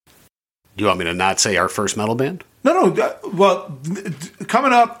Do you want me to not say our first metal band? No.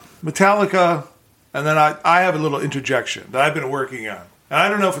 Coming up, Metallica, and then I have a little interjection that I've been working on. And I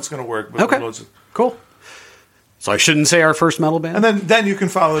don't know if it's going to work. But okay, cool. So I shouldn't say our first metal band? And then you can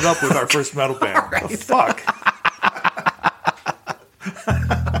follow it up with our first metal band. Right. Oh, fuck.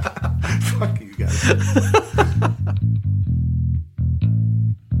 Fuck you guys.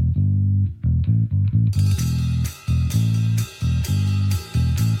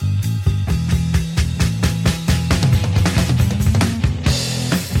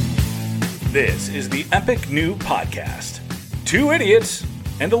 This is the Epic New Podcast. 2 idiots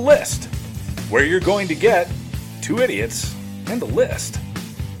and a list. Where you're going to get 2 idiots and a list.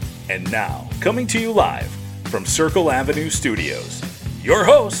 And now, coming to you live from Circle Avenue Studios, your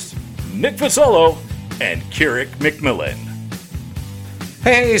hosts, Nick Fasolo and Keurig McMillan.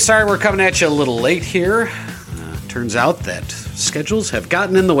 Hey, sorry we're coming at you a little late here. Turns out that schedules have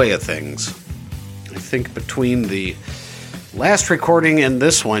gotten in the way of things. I think between the last recording and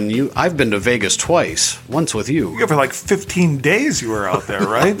this one, I've been to Vegas twice. Once with you. You go for like 15 days you were out there,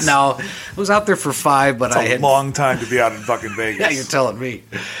 right? No, I was out there for 5, but It's a long time to be out in fucking Vegas. Yeah, you're telling me.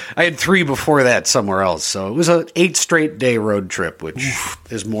 I had 3 before that somewhere else, so it was an 8 straight day road trip, which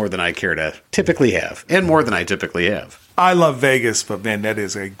is more than I care to typically have, and more than I typically have. I love Vegas, but man, that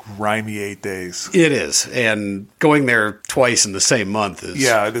is a grimy 8 days. It is, and going there twice in the same month is...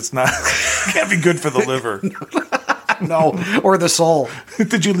 Yeah, it's not... can't be good for the liver. No, or the soul.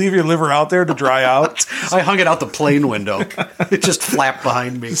 Did you leave your liver out there to dry out? I hung it out the plane window. It just flapped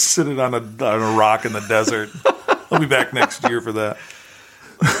behind me. Just sit it on a rock in the desert. I'll be back next year for that.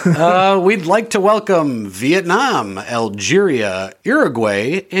 We'd like to welcome Vietnam, Algeria,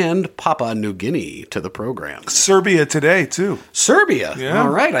 Uruguay, and Papua New Guinea to the program. Serbia today, too. Serbia. Yeah. All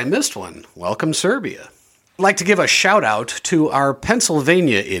right, I missed one. Welcome, Serbia. I'd like to give a shout out to our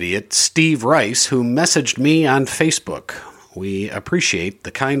Pennsylvania idiot, Steve Rice, who messaged me on Facebook. We appreciate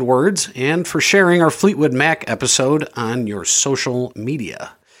the kind words and for sharing our Fleetwood Mac episode on your social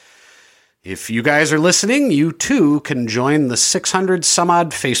media. If you guys are listening, you too can join the 600 some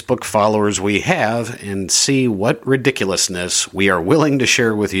odd Facebook followers we have and see what ridiculousness we are willing to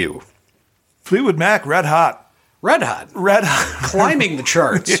share with you. Fleetwood Mac, red hot. Red hot. Red hot. Climbing the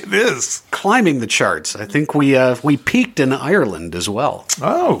charts. It is. Climbing the charts. I think we peaked in Ireland as well.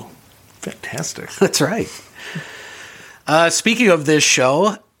 Oh, fantastic. That's right. Speaking of this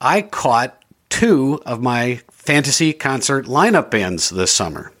show, I caught 2 of my fantasy concert lineup bands this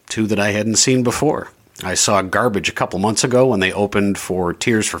summer. 2 that I hadn't seen before. I saw Garbage a couple months ago when they opened for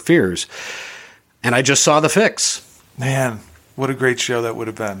Tears for Fears, and I just saw The Fix. Man, what a great show that would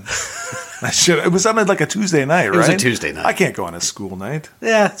have been. It was on like a Tuesday night, right? It was a Tuesday night. I can't go on a school night.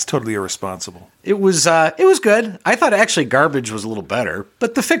 Yeah. It's totally irresponsible. It was good. I thought actually Garbage was a little better,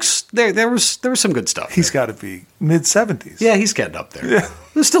 but The Fix, there was some good stuff. He's got to be mid-70s. Yeah, he's getting up there. Yeah.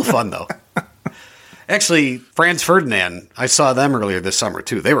 It was still fun, though. Actually, Franz Ferdinand, I saw them earlier this summer,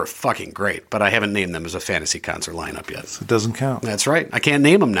 too. They were fucking great, but I haven't named them as a fantasy concert lineup yet. It doesn't count. That's right. I can't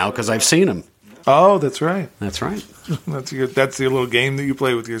name them now because I've seen them. Oh, that's right. That's right. That's your little game that you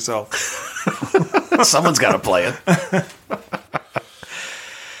play with yourself. Someone's got to play it.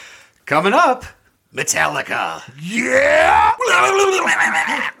 Coming up, Metallica. Yeah!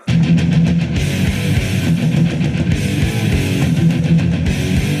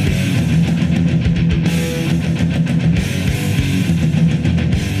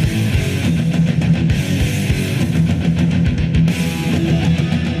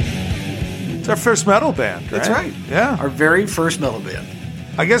 It's our first metal band, right? That's right. Yeah. Our very first metal band.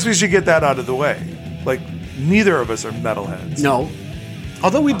 I guess we should get that out of the way. Like, neither of us are metalheads. No.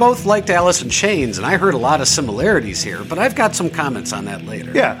 Although we both liked Alice in Chains, and I heard a lot of similarities here, but I've got some comments on that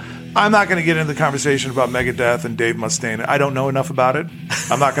later. Yeah. I'm not going to get into the conversation about Megadeth and Dave Mustaine. I don't know enough about it.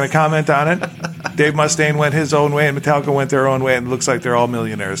 I'm not going to comment on it. Dave Mustaine went his own way, and Metallica went their own way, and it looks like they're all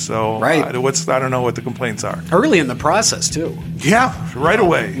millionaires. So right. I don't know what the complaints are. Early in the process, too. Yeah, right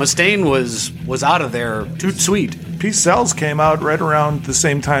away. Mustaine was out of there toot sweet. Peace Sells came out right around the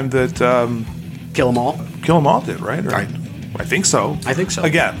same time that Kill 'Em All? Kill 'Em All did, right? Right. I think so. I think so.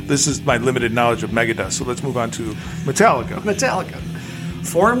 Again, this is my limited knowledge of Megadeth, so let's move on to Metallica. Metallica.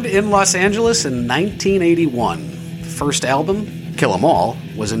 Formed in Los Angeles in 1981. First album, Kill 'Em All,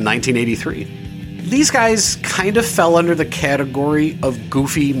 was in 1983. These guys kind of fell under the category of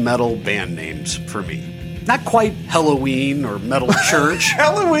goofy metal band names for me. Not quite Halloween or Metal Church.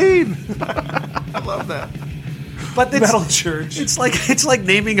 Halloween! I love that. But it's, Metal Church. It's like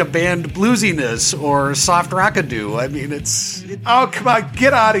naming a band Bluesiness or Soft Rockadoo. I mean, Oh, come on,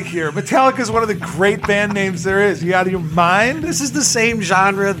 get out of here. Metallica is one of the great band names there is. You out of your mind? This is the same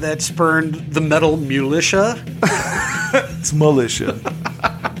genre that spurned the metal militia. It's militia.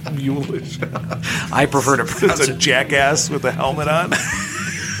 Militia. I prefer to pronounce It's a it. jackass with a helmet on.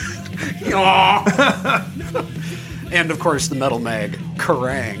 And of course, the metal mag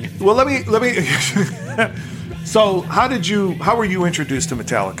Kerrang. Well, let me. So, how were you introduced to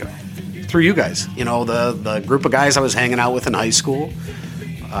Metallica? Through you guys, the group of guys I was hanging out with in high school.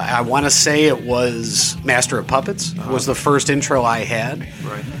 I want to say it was Master of Puppets was the first intro I had.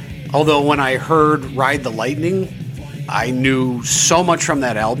 Right. Although when I heard Ride the Lightning, I knew so much from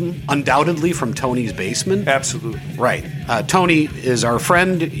that album, undoubtedly from Tony's Basement. Absolutely. Right. Tony is our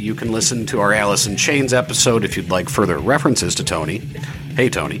friend. You can listen to our Alice in Chains episode if you'd like further references to Tony. Hey,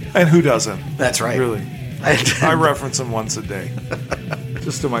 Tony. And who doesn't? That's right. Really. I reference him once a day.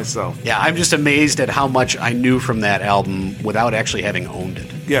 Just to myself. Yeah, I'm just amazed at how much I knew from that album without actually having owned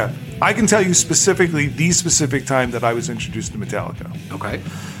it. Yeah. I can tell you specifically the specific time that I was introduced to Metallica. Okay.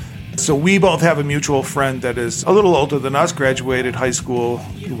 So we both have a mutual friend that is a little older than us, graduated high school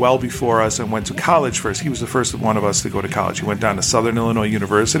well before us, and went to college first. He was the first one of us to go to college. He went down to Southern Illinois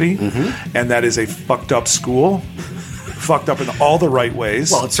University, and that is a fucked up school. Fucked up in all the right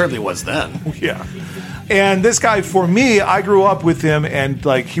ways. Well, it certainly was then. Yeah. And this guy, for me, I grew up with him, and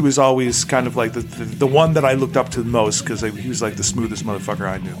like he was always kind of like the one that I looked up to the most because he was like the smoothest motherfucker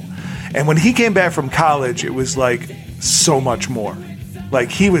I knew. And when he came back from college, it was like so much more. Like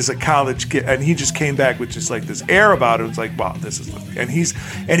he was a college kid, and he just came back with just like this air about it. It was like, wow, this is. And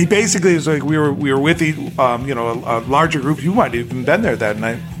he basically was like, we were with a larger group. You might have even been there that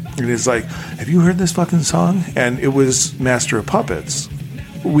night. And he's like, have you heard this fucking song? And it was Master of Puppets.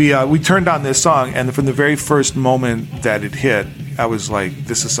 We turned on this song, and from the very first moment that it hit, I was like,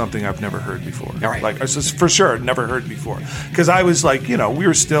 this is something I've never heard before. All right. Like, I was for sure never heard before. Because I was like,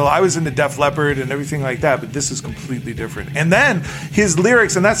 I was into Def Leppard and everything like that, but this is completely different. And then his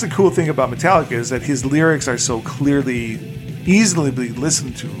lyrics, and that's the cool thing about Metallica, is that his lyrics are so clearly, easily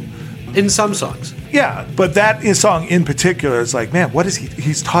listened to. In some songs. Yeah, but that song in particular is like, man, what is he?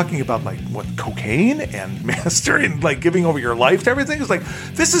 He's talking about like what, cocaine and master and like giving over your life to everything. It's like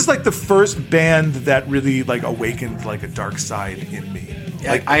this is like the first band that really like awakened like a dark side in me.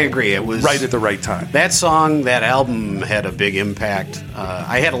 Like, I agree. It was right at the right time. That song, that album had a big impact.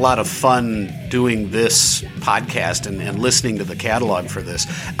 I had a lot of fun doing this podcast and listening to the catalog for this.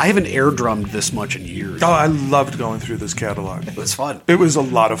 I haven't air drummed this much in years. Oh, I loved going through this catalog. It was fun. It was a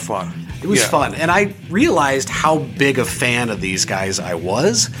lot of fun. It was fun. And I realized how big a fan of these guys I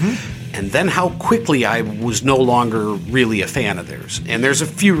was, and then how quickly I was no longer really a fan of theirs. And there's a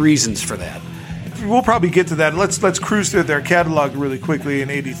few reasons for that. We'll probably get to that. Let's cruise through their catalog really quickly. In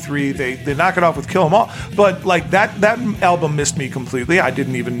 '83, they knock it off with "Kill 'Em All," but like that album missed me completely. I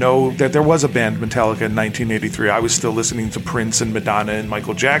didn't even know that there was a band Metallica in 1983. I was still listening to Prince and Madonna and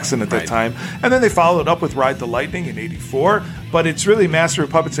Michael Jackson at that time, and then they followed up with "Ride the Lightning" in '84. But it's really Master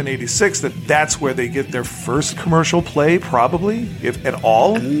of Puppets in '86 that's where they get their first commercial play, probably, if at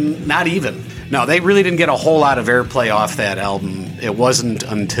all. Not even. No, they really didn't get a whole lot of airplay off that album. It wasn't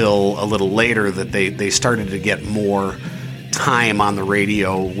until a little later that they started to get more time on the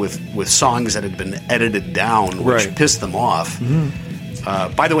radio with songs that had been edited down, which pissed them off.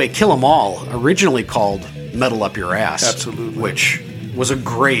 By the way, Kill 'Em All, originally called Metal Up Your Ass. Absolutely. Which was a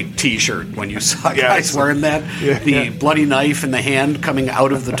great T-shirt when you saw guys wearing that. The bloody knife in the hand coming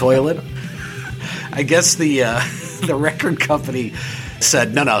out of the toilet. I guess the record company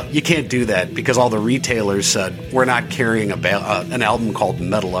said, no, you can't do that because all the retailers said, we're not carrying an album called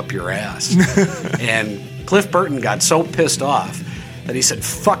Metal Up Your Ass. And Cliff Burton got so pissed off that he said,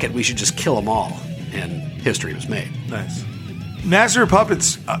 fuck it, we should just kill them all. And history was made. Nice. Master of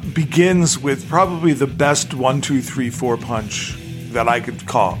Puppets begins with probably the best 1, 2, 3, 4 punch that I could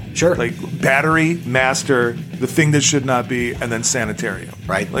call. Sure. Like Battery, Master, The Thing That Should Not Be, and then Sanitarium.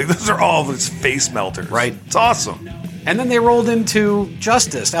 Right. Like those are all these face melters. Right. It's awesome. And then they rolled into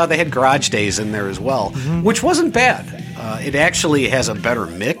Justice. Now, they had Garage Days in there as well, which wasn't bad. It actually has a better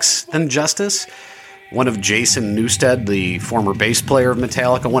mix than Justice. One of Jason Newsted, the former bass player of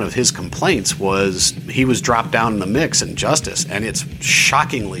Metallica, one of his complaints was he was dropped down in the mix in Justice, and it's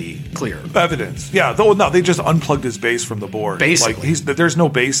shockingly clear. Evidence. Yeah, though no, they just unplugged his bass from the board. Basically. Like there's no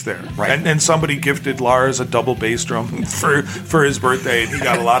bass there. Right. And somebody gifted Lars a double bass drum for his birthday, and he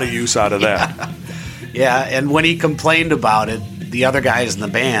got a lot of use out of that. Yeah, and when he complained about it, the other guys in the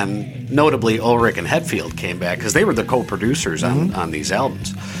band, notably Ulrich and Hetfield, came back because they were the co-producers on these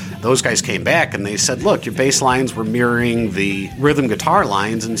albums. those guys came back and they said, look, your bass lines were mirroring the rhythm guitar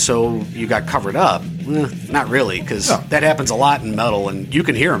lines, and so you got covered up. Not really, because that happens a lot in metal, and you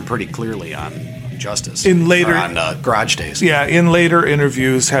can hear them pretty clearly on Justice. On Garage Days. Yeah, in later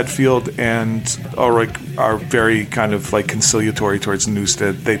interviews, Hetfield and Ulrich are very kind of like conciliatory towards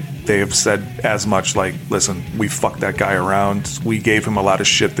Newsted. They have said as much like, listen, we fucked that guy around. We gave him a lot of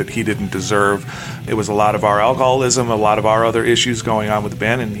shit that he didn't deserve. It was a lot of our alcoholism, a lot of our other issues going on with the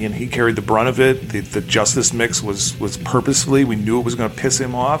band, and he carried the brunt of it. The Justice mix was purposefully. We knew it was going to piss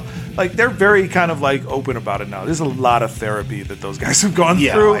him off. Like, they're very kind of like open about it now. There's a lot of therapy that those guys have gone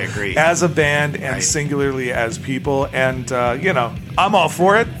through I agree. as a band and singularly as people. And, I'm all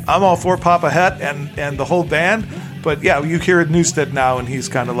for it. I'm all for Papa Het and the whole band. But yeah, you hear it Newsted now, and he's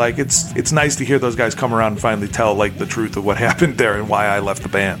kind of like, it's nice to hear those guys come around and finally tell like the truth of what happened there and why I left the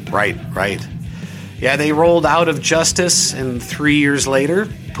band. Right. Yeah, they rolled out of Justice, and 3 years later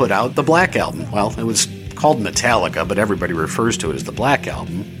put out the Black Album. Well, it was called Metallica, but everybody refers to it as the Black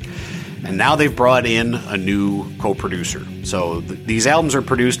Album. And now they've brought in a new co-producer. So these albums are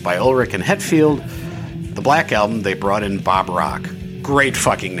produced by Ulrich and Hetfield. The Black Album, they brought in Bob Rock. Great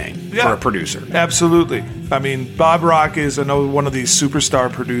fucking name for a producer. Absolutely. I mean, Bob Rock is one of these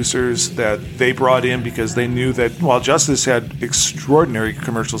superstar producers that they brought in because they knew that while Justice had extraordinary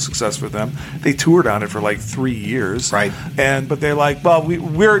commercial success for them, they toured on it for like 3 years. Right. But they're like, well,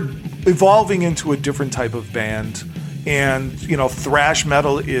 we're evolving into a different type of band. And, thrash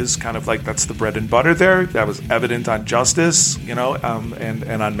metal is kind of like, that's the bread and butter there. That was evident on Justice, and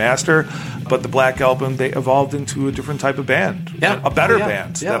on Master. But the Black Album, they evolved into a different type of band. Yeah. A better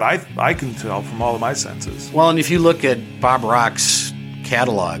band that I can tell from all of my senses. Well, and if you look at Bob Rock's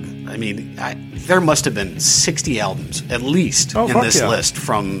catalog, I mean, there must have been 60 albums, at least, in this list,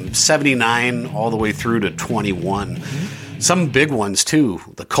 from 79 all the way through to 21. Mm-hmm. Some big ones, too.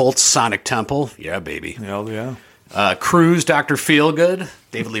 The Colts, Sonic Temple. Yeah, baby. Hell yeah. Cruise, Dr. Feelgood,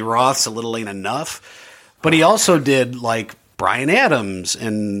 David Lee Roth's A Little Ain't Enough. But he also did, like, Bryan Adams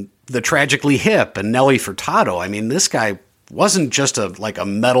and The Tragically Hip and Nelly Furtado. I mean, this guy wasn't just a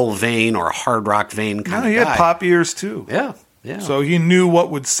metal vein or a hard rock vein kind of guy. He had pop ears, too. Yeah. So he knew what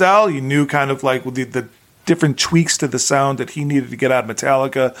would sell. He knew kind of like the different tweaks to the sound that he needed to get out of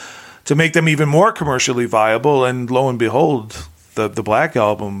Metallica to make them even more commercially viable. And lo and behold, the Black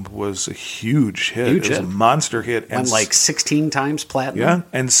Album was a huge hit. It was a monster hit. Went like 16 times platinum. Yeah,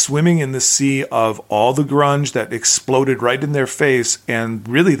 and swimming in the sea of all the grunge that exploded right in their face. And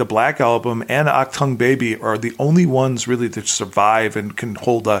really, the Black Album and Achtung Baby are the only ones really that survive and can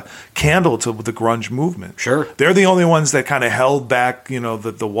hold a candle to the grunge movement. Sure. They're the only ones that kind of held back,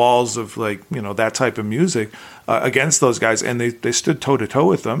 the walls of that type of music against those guys. And they stood toe-to-toe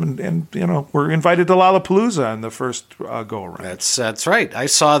with them and were invited to Lollapalooza in the first go-around. That's right. I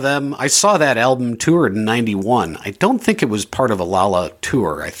saw that album toured in 91. I don't think it was part of a Lolla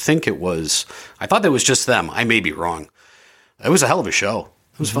tour. I thought that was just them. I may be wrong. It was a hell of a show.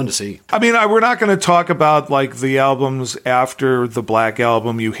 It was fun to see. I mean, we're not going to talk about like the albums after the Black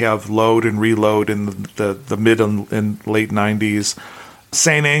Album. You have Load and Reload in the mid and late 90s.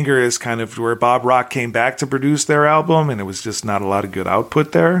 Saint Anger is kind of where Bob Rock came back to produce their album, and it was just not a lot of good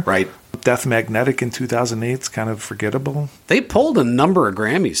output there. Right. Death Magnetic in 2008 is kind of forgettable. They pulled a number of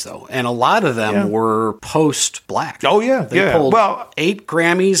Grammys, though, and a lot of them were post-Black. Oh, yeah. They pulled 8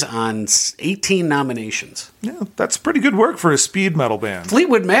 Grammys on 18 nominations. Yeah, that's pretty good work for a speed metal band.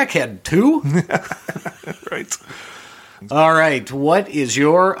 Fleetwood Mac had 2. Right. All right. What is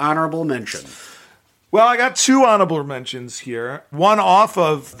your honorable mention? Well, I got 2 honorable mentions here. One off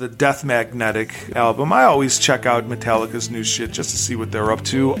of the Death Magnetic album. I always check out Metallica's new shit just to see what they're up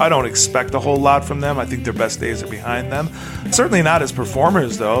to. I don't expect a whole lot from them. I think their best days are behind them. Certainly not as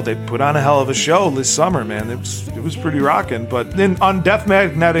performers, though. They put on a hell of a show this summer, man. It was pretty rocking. But then on Death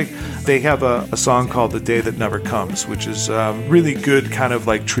Magnetic, they have a song called The Day That Never Comes, which is really good, kind of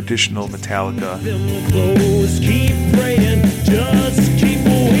like traditional Metallica. Keep praying, just keep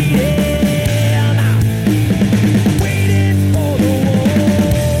waiting.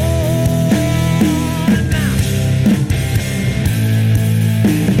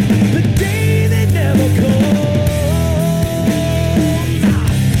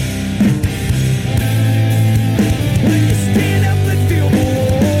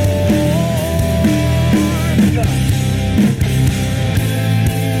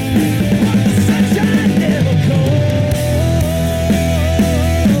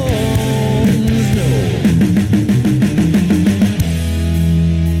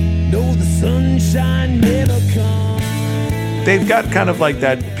 They've got kind of like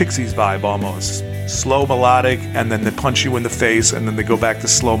that Pixies vibe almost. slow melodic, and then they punch you in the face, and then they go back to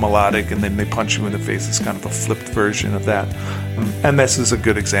slow melodic, and then they punch you in the face. It's kind of a flipped version of that. And this is a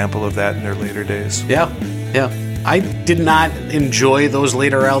good example of that in their later days. Yeah. I did not enjoy those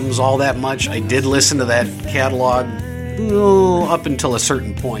later albums all that much. I did listen to that catalog up until a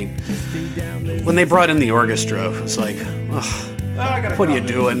certain point. When they brought in the orchestra, it was like, what are you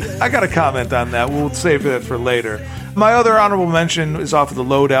doing? I got a comment on that. We'll save that for later. My other honorable mention is off of the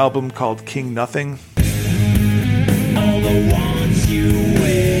Load album called King Nothing. All the ones you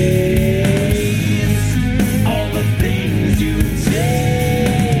waste, all the things you take,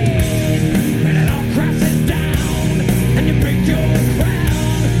 and it all crashes down, and you break your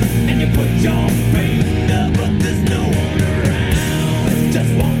crown, and you put your faith up, but there's no one around.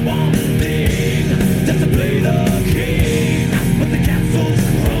 Just one thing, just to play the king, but the castle's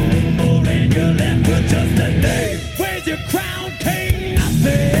crumbled, and you're left with just a name. Where's your crown, King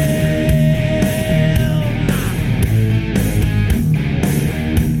Nothing?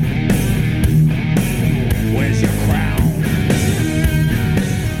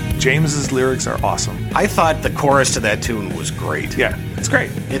 James's lyrics are awesome. I thought the chorus to that tune was great. Yeah, it's great.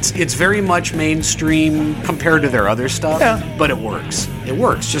 It's very much mainstream compared to their other stuff, Yeah. but it works. It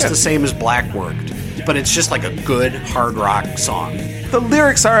works just the same as Black worked. But it's just like a good hard rock song. The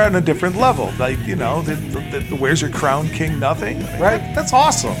lyrics are on a different level. Like, the Where's Your Crown, King Nothing? Right. That's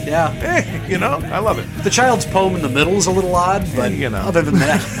awesome. Yeah. Hey, I love it. The child's poem in the middle is a little odd, but other than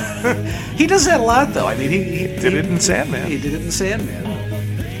that, he does that a lot, though. I mean, he Did it in Sandman. He did it in Sandman.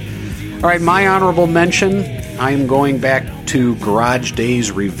 All right, my honorable mention, I am going back to Garage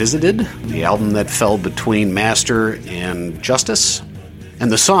Days Revisited, the album that fell between Master and Justice.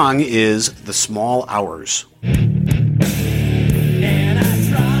 And the song is The Small Hours. And I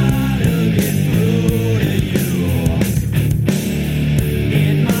try to get through to you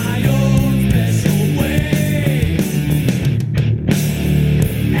in my own special way.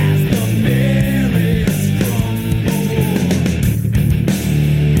 As the mirrors crumble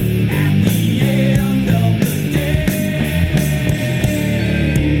at the end of the day.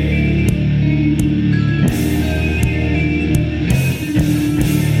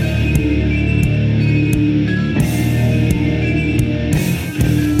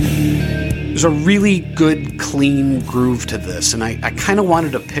 There's a really good, clean groove to this, and I kind of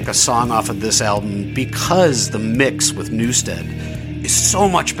wanted to pick a song off of this album because the mix with Newsted is so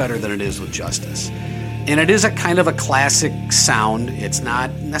much better than it is with Justice. And it is a kind of a classic sound. It's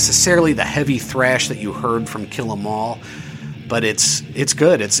not necessarily the heavy thrash that you heard from Kill 'Em All, but it's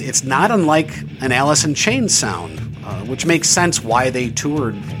good. It's not unlike an Alice in Chains sound, which makes sense why they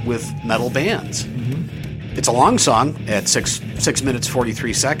toured with metal bands. It's a long song at 6 minutes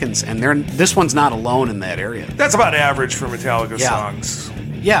 43 seconds, and this one's not alone in that area. That's about average for Metallica Yeah. songs.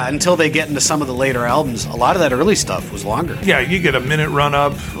 Yeah, until they get into some of the later albums, a lot of that early stuff was longer. Yeah, you get a minute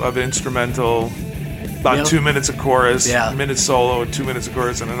run-up of instrumental, about Yeah. 2 minutes of chorus, Yeah. a minute solo, 2 minutes of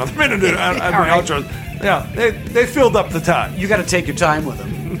chorus, and another minute of Right. outro. Yeah, they filled up the time. You got to take your time with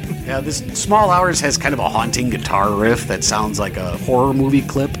them. Yeah, this Small Hours has kind of a haunting guitar riff that sounds like a horror movie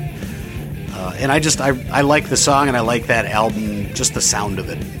clip. And I like the song, and I like that album, just the sound of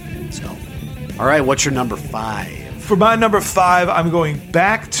it. So, all right, what's your number 5? For my number 5, I'm going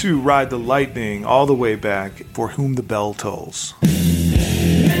back to Ride the Lightning, all the way back, For Whom the Bell Tolls.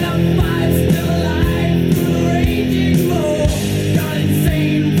 And I'm still alive through the raging roar, gone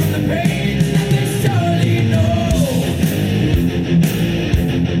insane from the pain that they surely know.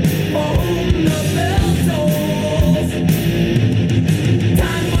 For whom the bell tolls,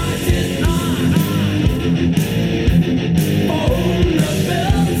 time marches on. For whom the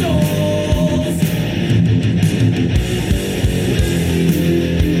bell tolls.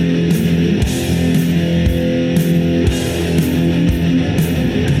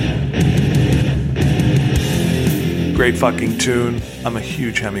 Great fucking tune. I'm a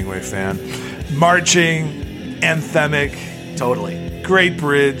huge Hemingway fan. Marching, anthemic, Totally. great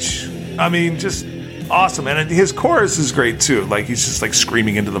bridge. I mean, just awesome. And his chorus is great too. Like, he's just like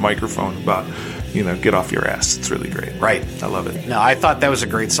screaming into the microphone about, get off your ass. It's really great. Right. I love it. No, I thought that was a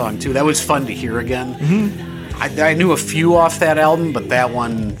great song, too. That was fun to hear again. Mm-hmm. I knew a few off that album, but that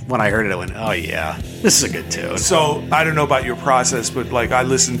one, when I heard it, I went, oh, yeah, this is a good tune. So, I don't know about your process, but like, I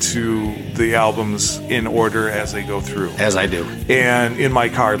listen to the albums in order as they go through. As I do. And in my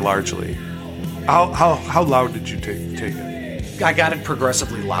car, largely. How loud did you take it? I got it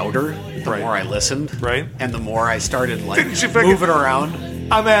progressively louder the Right. more I listened. Right. And the more I started, like, Didn't you figure- moving around.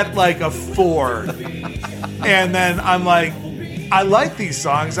 I'm at like a 4. And then I'm like, I like these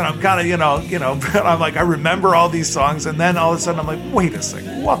songs, and I'm kind of, I'm like, I remember all these songs, and then all of a sudden I'm like, wait a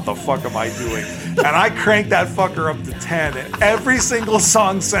second, what the fuck am I doing? And I cranked that fucker up to 10. And every single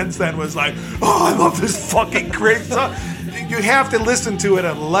song since then was like, oh, I love this fucking great song. You have to listen to it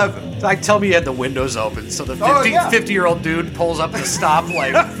at 11. Like, tell me you had the windows open, so the 50-year-old dude pulls up the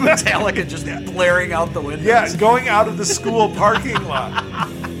stoplight, Metallica just blaring out the windows. Yeah, going out of the school parking lot.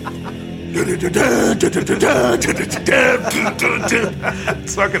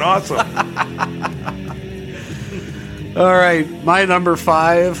 It's fucking awesome. All right, my number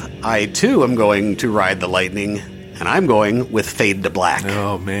 5, I too am going to ride the lightning, and I'm going with Fade to Black.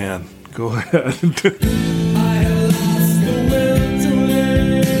 Oh, man. Go ahead.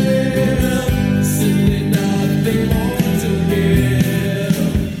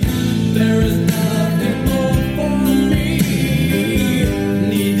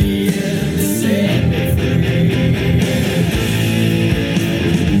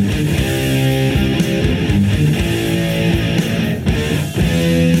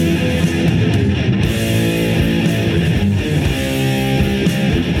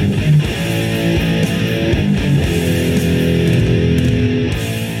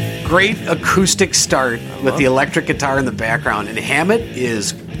 Great acoustic start with the electric guitar in the background, and Hammett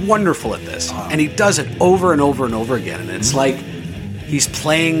is wonderful at this, and he does it over and over and over again, and it's like he's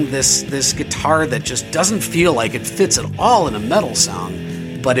playing this guitar that just doesn't feel like it fits at all in a metal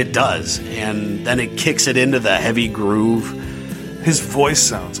sound, but it does, and then it kicks it into the heavy groove. His voice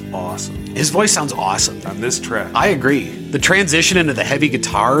sounds awesome. His voice sounds awesome on this track. I agree. The transition into the heavy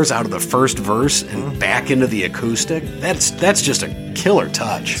guitars out of the first verse and back into the acoustic, that's just a killer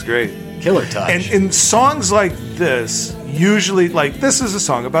touch. It's great. Killer touch. And in songs like this, usually, like, this is a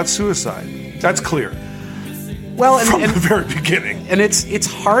song about suicide. That's clear. Well, from the very beginning. And it's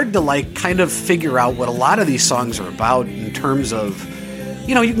hard to, like, kind of figure out what a lot of these songs are about in terms of,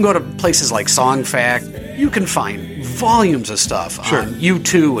 you know, you can go to places like Song Fact, you can find volumes of stuff on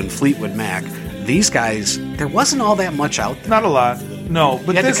U2 and Fleetwood Mac. These guys, there wasn't all that much out there. Not a lot. No,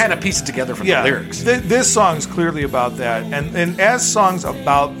 but you had to kind of piece it together from the lyrics. This song's clearly about that. And as songs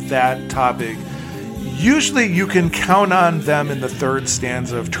about that topic, usually you can count on them in the third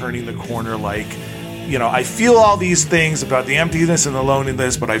stanza of turning the corner, like, you know, I feel all these things about the emptiness and the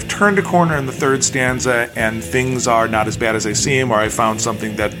loneliness, but I've turned a corner in the third stanza and things are not as bad as they seem, or I found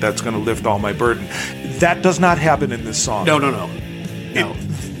something that's going to lift all my burden. That does not happen in this song. No.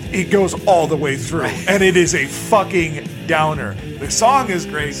 It goes all the way through, and it is a fucking downer. The song is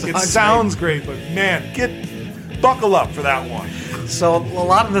great. It sounds great, but man, buckle up for that one. So a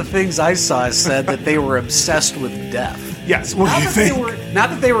lot of the things I saw said that they were obsessed with death. Yes, what do you think?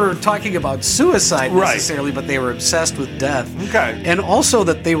 Not that they were talking about suicide necessarily, but they were obsessed with death. Okay. And also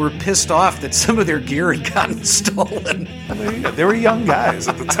that they were pissed off that some of their gear had gotten stolen. They were young guys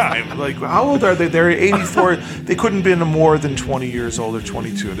at the time. Like, how old are they? They're 84. They couldn't have been more than 20 years old or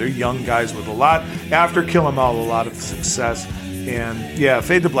 22. They're young guys with a lot, after Kill 'Em All, a lot of success. And yeah,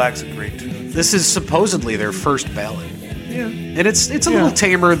 Fade to Black's a great tune. This is supposedly their first ballad. Yeah. And it's a little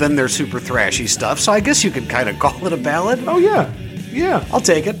tamer than their super thrashy stuff, so I guess you could kind of call it a ballad. Oh, yeah. Yeah. I'll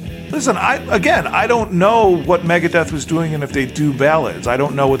take it. Listen, I don't know what Megadeth was doing and if they do ballads. I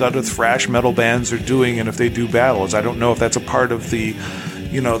don't know what other thrash metal bands are doing and if they do ballads. I don't know if that's a part of the,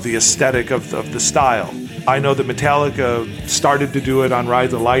 you know, the aesthetic of the style. I know that Metallica started to do it on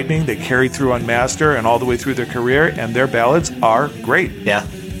Ride the Lightning. They carried through on Master and all the way through their career, and their ballads are great. Yeah.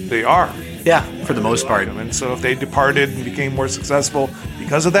 They are. Yeah, for the most part. And so if they departed and became more successful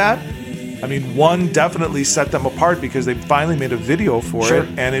because of that, I mean, one definitely set them apart because they finally made a video for it,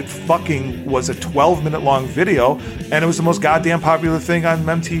 and it fucking was a 12-minute long video, and it was the most goddamn popular thing on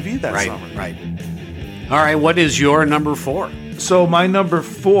MTV that summer. Right. All right, what is your number 4? So my number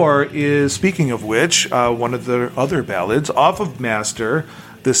 4 is, speaking of which, one of the other ballads off of Master,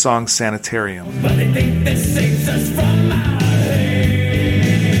 the song Sanitarium. But they think this saves us from our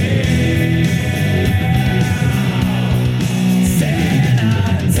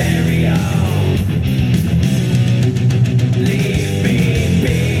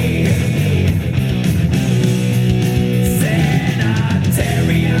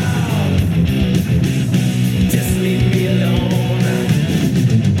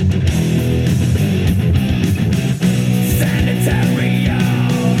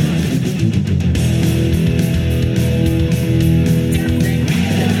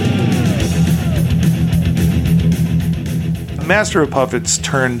Master of Puppets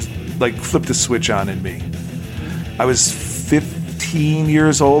flipped a switch on in me. I was 15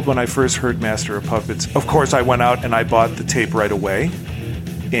 years old when I first heard Master of Puppets. Of course, I went out and I bought the tape right away,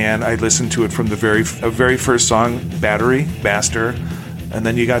 and I listened to it from the very first song, Battery, Master. And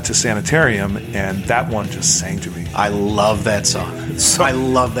then you got to Sanitarium, and that one just sang to me. I love that song. I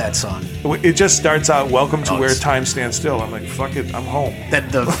love that song. It just starts out, welcome to Oh, where it's- time stands still. I'm like, fuck it, I'm home.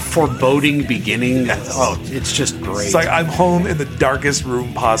 That the foreboding beginning. Oh, it's just great. It's like I'm home in the darkest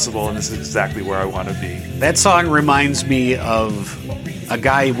room possible, and this is exactly where I want to be. That song reminds me of a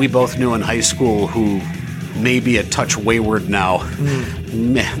guy we both knew in high school who may be a touch wayward now,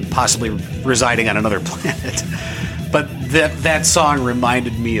 possibly residing on another planet. But that song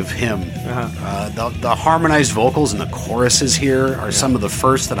reminded me of him. The harmonized vocals and the choruses here are some of the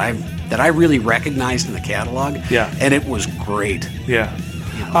first that I really recognized in the catalog. Yeah. And it was great. Yeah.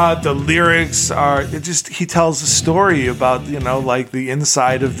 The lyrics are, he tells a story about, like the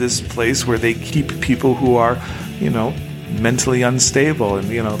inside of this place where they keep people who are, mentally unstable.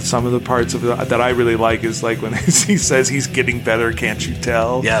 And, some of the parts of that I really like is like when he says he's getting better, can't you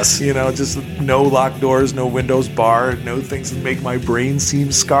tell? Yes. Just no locked doors, no windows barred, no things that make my brain seem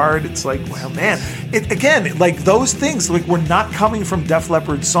scarred. It's like, well, man, again, like those things, like were not coming from Def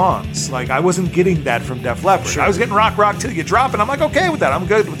Leppard songs. Like I wasn't getting that from Def Leppard. Sure. I was getting rock till you drop, and I'm like, okay with that. I'm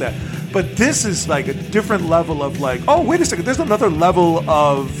good with that. But this is like a different level of like, oh, wait a second, there's another level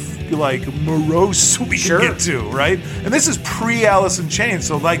of like morose we Sure. can get to, right? And this is pre-Alice in Chains,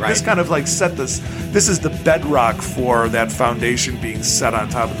 so like this Right. kind of like set this is the bedrock for that foundation being set on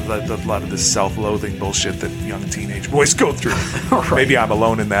top of a lot of this self-loathing bullshit that young teenage boys go through. Right. Maybe I'm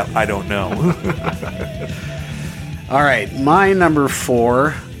alone in that, I don't know. All right, my number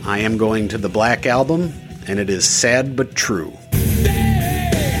 4, I am going to the Black Album, and it is Sad But True.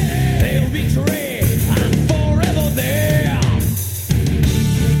 They'll betray. I'm forever there.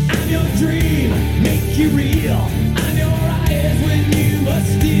 I'm your dream, make you real. I'm your eyes when you must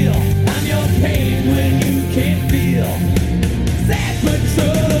steal. I'm your pain when you can't feel. Sad but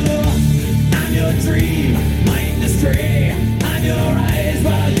true. I'm your dream, mind astray. I'm your eyes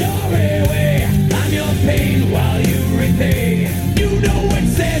while you're away. I'm your pain while you repay. You know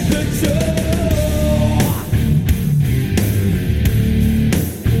it's sad but true.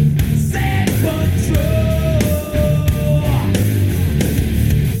 Sad but true.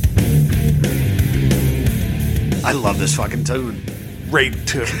 I love this fucking tune. Great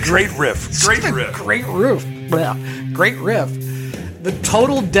riff. Great riff. Great riff. Blah. Great riff. The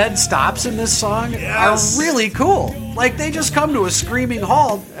total dead stops in this song Yes. are really cool. Like they just come to a screaming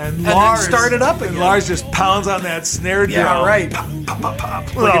halt And then Lars start it up again. And Lars just pounds on that snare drum. Yeah, right. Pop, pop, pop,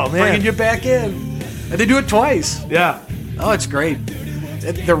 pop. Bringing you back in. And they do it twice. Yeah. Oh, it's great.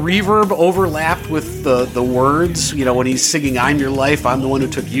 The reverb overlapped with the words. When he's singing "I'm your life, I'm the one who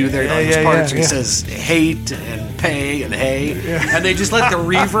took you there." Yeah, Those yeah, parts yeah, where he yeah. says "hate" and "pay" and "hey," and they just let the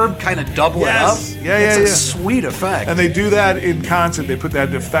reverb kind of double Yes. it up. Yeah, it's yeah, a yeah. sweet effect. And they do that in concert. They put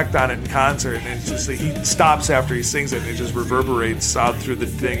that effect on it in concert, and it's just he stops after he sings it, and it just reverberates out through the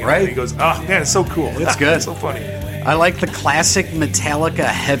thing. And Right. he goes, "Oh man, it's so cool! It's good. It's so funny." I like the classic Metallica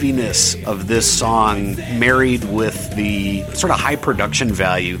heaviness of this song, married with the sort of high production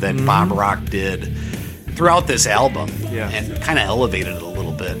value that Bob Rock did throughout this album, Yeah. and kind of elevated it a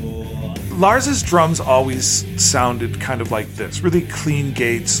little bit. Lars's drums always sounded kind of like this, really clean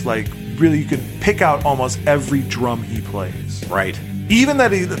gates. Like really, you can pick out almost every drum he plays. Right. Even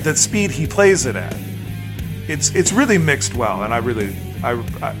that speed he plays it at. It's really mixed well, and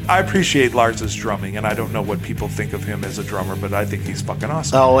I appreciate Lars's drumming, and I don't know what people think of him as a drummer, but I think he's fucking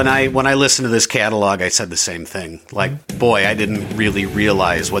awesome. Oh, and when I listened to this catalog, I said the same thing. Like, boy, I didn't really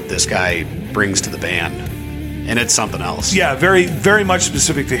realize what this guy brings to the band, and it's something else. Yeah, very, very much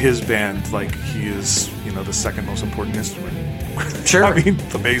specific to his band. Like he is, the second most important instrument. Sure. I mean,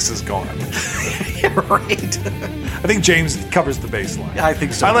 the bass is gone. Right. I think James covers the bass line. I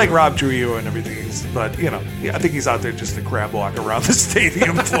think so. I like Rob Trujillo and everything, but I think he's out there just to crab walk around the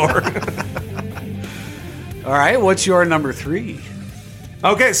stadium floor. All right, what's your number 3?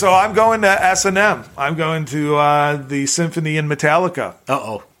 Okay, so I'm going to S&M. I'm going to the Symphony in Metallica.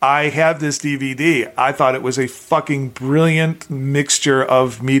 Uh-oh. I have this DVD. I thought it was a fucking brilliant mixture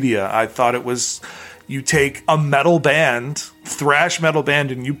of media. I thought it was, you take a metal band, thrash metal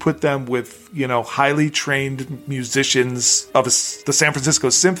band, and you put them with, highly trained musicians of the San Francisco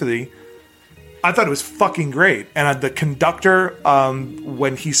Symphony. I thought it was fucking great. And the conductor,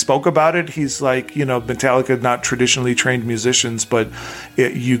 when he spoke about it, he's like, Metallica, not traditionally trained musicians, but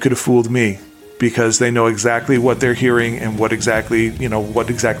you could have fooled me because they know exactly what they're hearing and what exactly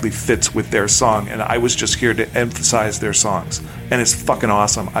fits with their song. And I was just here to emphasize their songs. And it's fucking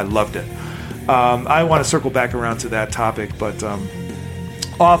awesome. I loved it. I want to circle back around to that topic, but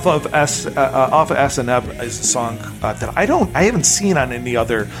off of SNF is a song that I haven't seen on any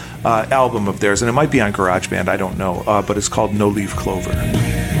other album of theirs, and it might be on GarageBand, I don't know, but it's called No Leaf Clover.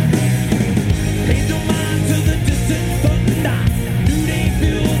 Paid no mind to the distant thunder. New day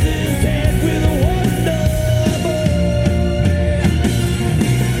fills his head with wonder.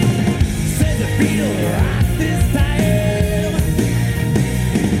 Says it feels right this time.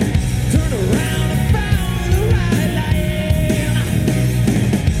 Turn around and found the right line.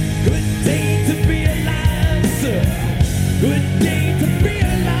 Good day to be alive, sir. Good day to be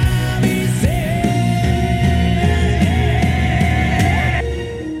alive, he said.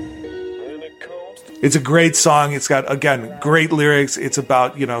 It's a great song. It's got, again, great lyrics. It's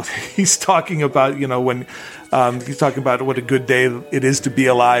about, he's talking about, when he's talking about what a good day it is to be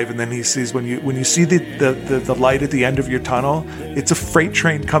alive, and then he sees when you see the light at the end of your tunnel, it's a freight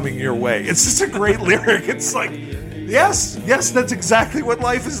train coming your way. It's just a great lyric. It's like, yes, that's exactly what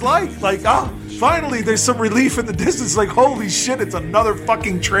life is like. Like, finally, there's some relief in the distance. Like, holy shit, it's another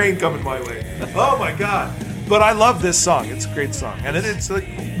fucking train coming my way. Oh my God. But I love this song. It's a great song. And it's like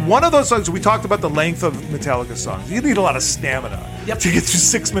one of those songs, we talked about the length of Metallica songs. You need a lot of stamina to get through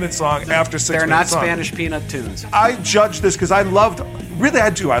 6-minute song after 6 minutes. They're not Spanish peanut tunes. I judge this because I love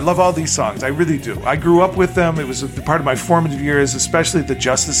all these songs. I really do. I grew up with them. It was a part of my formative years, especially the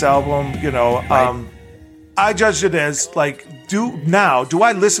Justice album. Right. I judged it as like, do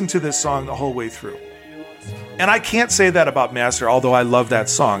I listen to this song the whole way through? And I can't say that about Master, although I love that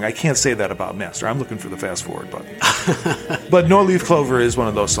song. I can't say that about Master. I'm looking for the fast forward button. But No Leaf Clover is one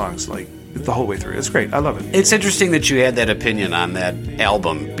of those songs, like, the whole way through. It's great. I love it. It's interesting that you had that opinion on that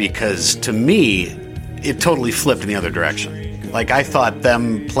album, because to me, it totally flipped in the other direction. Like, I thought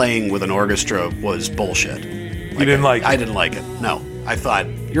them playing with an orchestra was bullshit. You didn't like it? I didn't like it. No. I thought,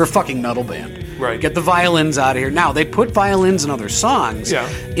 you're a fucking metal band. Right. Get the violins out of here. Now, they put violins in other songs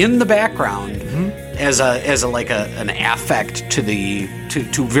in the background as an affect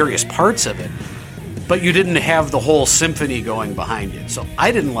to various parts of it. But you didn't have the whole symphony going behind it. So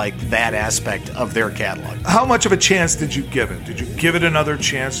I didn't like that aspect of their catalog. How much of a chance did you give it? Did you give it another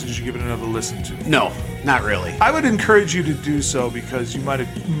chance? Did you give it another listen to? No, not really. I would encourage you to do so because you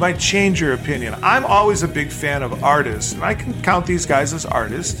might change your opinion. I'm always a big fan of artists, and I can count these guys as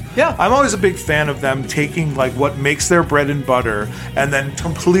artists. Yeah. I'm always a big fan of them taking like what makes their bread and butter and then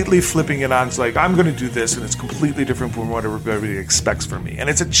completely flipping it on. It's like, I'm going to do this, and it's completely different from what everybody expects from me. And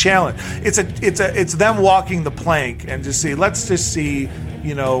it's a challenge. It's them walking the plank and let's just see,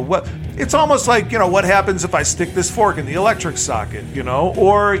 what it's almost like, what happens if I stick this fork in the electric socket,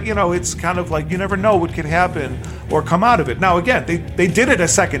 or, it's kind of like you never know what could happen or come out of it. Now, again, they did it a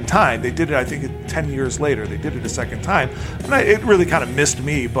second time. They did it, I think, 10 years later. They did it a second time. And it really kind of missed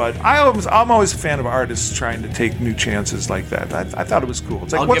me, but I'm always a fan of artists trying to take new chances like that. I thought it was cool.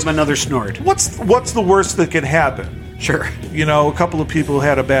 It's like, I'll give them another snort. What's the worst that can happen? Sure. A couple of people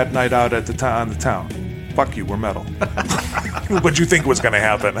had a bad night out on the town. Fuck you, we're metal. What'd you think was going to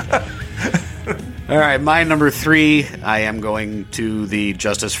happen? All right, my number 3, I am going to the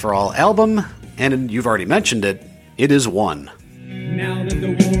Justice for All album, and you've already mentioned it. It is One. Now that the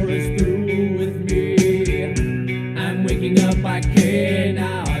war is through with me, I'm waking up, I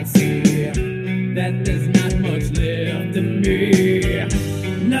cannot see that there's not much left of me.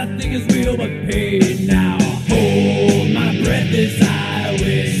 Nothing is real but pain now. Hold my breath as I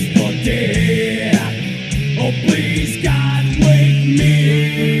wish for death. Oh, please, God, wake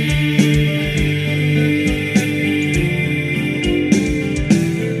me.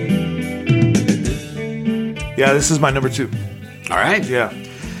 Yeah, this is my number 2. All right. Yeah.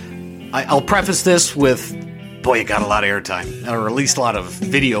 I'll preface this with, boy, it got a lot of airtime, or at least a lot of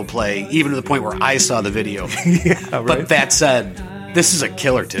video play, even to the point where I saw the video. Yeah, right. But that said, this is a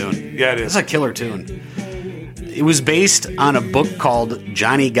killer tune. Yeah, it is. This is a killer tune. It was based on a book called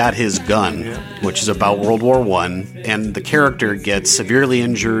Johnny Got His Gun, which is about World War I, and the character gets severely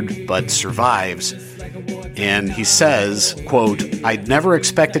injured but survives. And he says, quote, "I'd never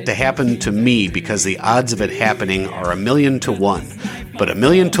expect it to happen to me because the odds of it happening are 1,000,000 to 1. But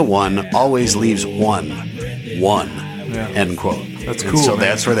 1,000,000 to 1 always leaves one. End quote." That's And cool. so man.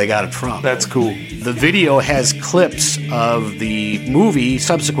 that's where they got it from. That's cool. The video has clips of the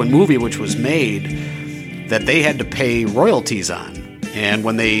subsequent movie, which was made, that they had to pay royalties on. And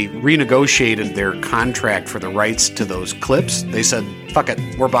when they renegotiated their contract for the rights to those clips, they said, fuck it,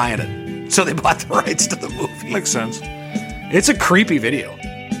 we're buying it. So they bought the rights to the movie. Makes sense. It's a creepy video.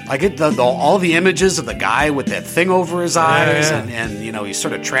 I get all the images of the guy with that thing over his eyes, and he's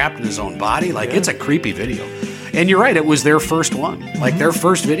sort of trapped in his own body. It's a creepy video. And you're right, it was their first one. Like, their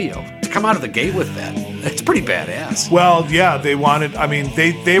first video. To come out of the gate with that, it's pretty badass. Well, yeah, they wanted. I mean,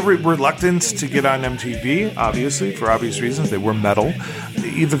 they were reluctant to get on MTV, obviously for obvious reasons. They were metal.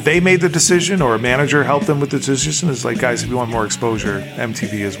 Either they made the decision or a manager helped them with the decision. It's like, guys, if you want more exposure,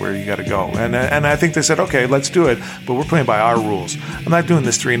 MTV is where you got to go. And I think they said, okay, let's do it, but we're playing by our rules. I'm not doing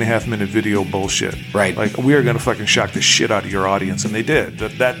this 3.5-minute video bullshit. Right. Like, we are going to fucking shock the shit out of your audience, and they did.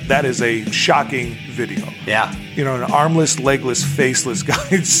 That is a shocking video. Yeah. You know, an armless, legless, faceless guy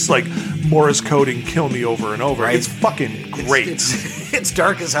just like Morse coding "Kill Me" over and over. Right. It's fucking great. It's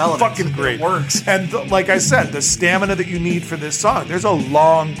dark as hell. Fucking great. It works. And like I said, the stamina that you need for this song. There's a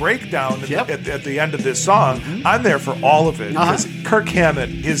long breakdown Yep. at the end of this song. Mm-hmm. I'm there for all of it because Kirk Hammett,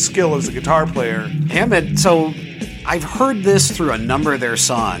 his skill as a guitar player. Hammett. So I've heard this through a number of their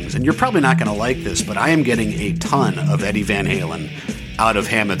songs, and you're probably not going to like this, but I am getting a ton of Eddie Van Halen out of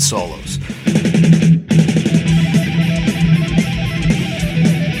Hammett's solos.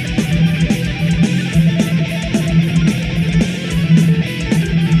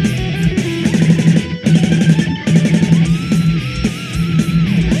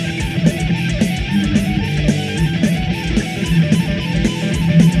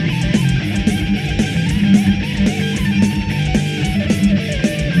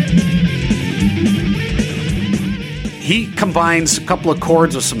 He combines a couple of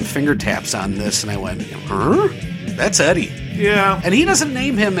chords with some finger taps on this, and I went, huh? That's Eddie. Yeah. And he doesn't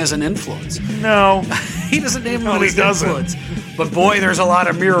name him as an influence. No. He doesn't name him No, as he an doesn't. influence. But boy, there's a lot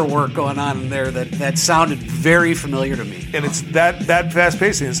of mirror work going on in there that sounded very familiar to me. And it's that fast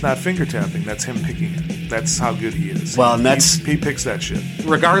pacing. It's not finger tapping. That's him picking it. That's how good he is. Well, and that's... He picks that shit.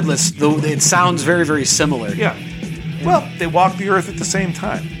 Regardless, though, it sounds very, very similar. Yeah. Well, they walked the earth at the same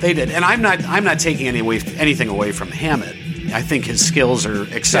time. They did. And I'm not taking anything away from Hammett. I think his skills are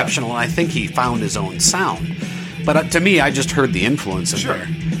exceptional, and I think he found his own sound. But to me, I just heard the influence in there.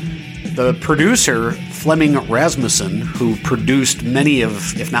 The producer, Flemming Rasmussen, who produced many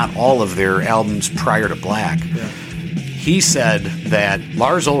of, if not all of their albums prior to Black, he said that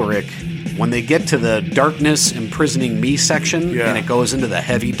Lars Ulrich, when they get to the Darkness Imprisoning Me section, and it goes into the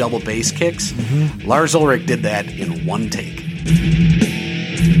heavy double bass kicks, Lars Ulrich did that in one take.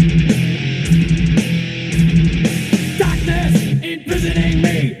 Darkness imprisoning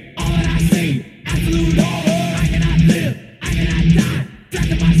me. All that I see, absolute horror. I cannot live, I cannot die.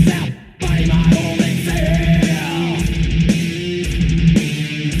 Trapped in myself, fighting my only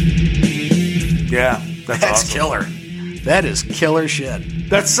self. Yeah, that's awesome. Killer. That is killer shit.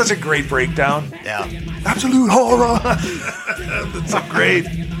 That's such a great breakdown. Yeah. Absolute horror. That's so great.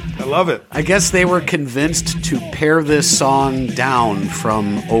 I love it. I guess they were convinced to pare this song down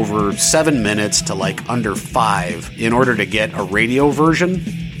from over 7 minutes to like under 5 in order to get a radio version.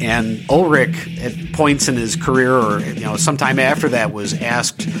 And Ulrich, at points in his career, or sometime after that, was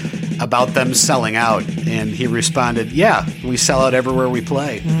asked about them selling out, and he responded, "Yeah, we sell out everywhere we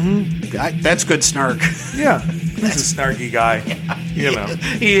play." Mm-hmm. That's good snark. Yeah, he's a snarky guy. You know,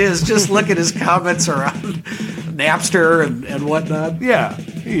 he is. Just look at his comments around Napster and whatnot. Yeah,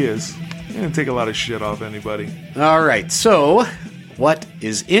 he is. He didn't take a lot of shit off anybody. All right, so what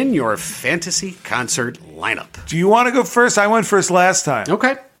is in your fantasy concert lineup? Do you want to go first? I went first last time.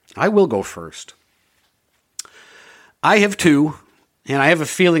 Okay, I will go first. I have 2, and I have a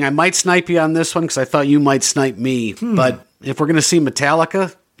feeling I might snipe you on this one because I thought you might snipe me. But if we're going to see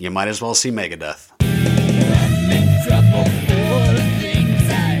Metallica, you might as well see Megadeth. I'm in trouble for the things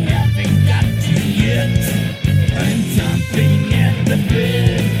I haven't got to yet. I'm jumping at the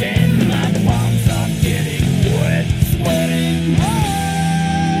bit and my palms are getting wet, sweating hard.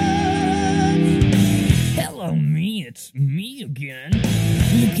 Hello, me, it's me again.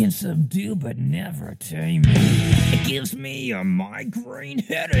 You can subdue but never tame me. It gives me a migraine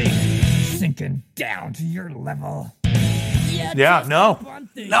headache, sinking down to your level. Yeah, no.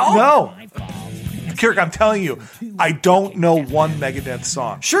 No. Kirk, I'm telling you, I don't know one Megadeth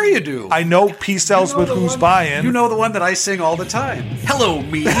song. Sure you do. I know Peace Sells with Who's Buying. You know the one that I sing all the time. Hello,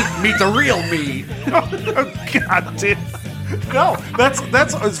 me. Meet the real me. God damn. No, that's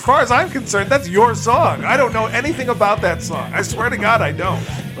as far as I'm concerned, that's your song. I don't know anything about that song. I swear to God, I don't.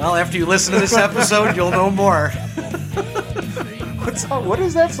 Well, after you listen to this episode, you'll know more. What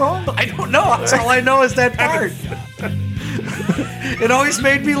is that song? I don't know. That's all I know is that part. It always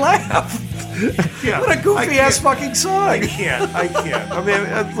made me laugh. Yeah, What a goofy ass fucking song. I can't. I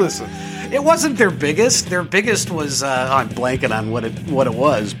mean, listen. It wasn't their biggest. Their biggest was I'm blanking on what it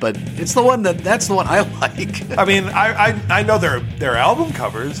was, but it's the one that's the one I like. I mean, I know their album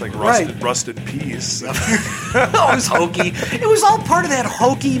covers like Right. Rusted Peace. It was hokey. It was all part of that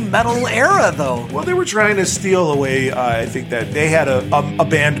hokey metal era, though. Well, they were trying to steal away. I think that they had a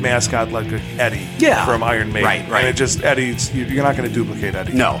band mascot like Eddie from Iron Maiden. Right. And it just Eddie. You're not going to duplicate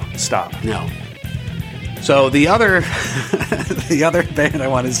Eddie. No. Stop. No. So the other the other band I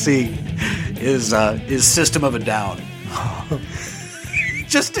want to see is System of a Down.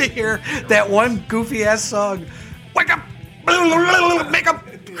 Just to hear that one goofy ass song. Wake up, make up.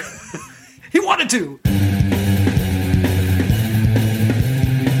 He wanted to.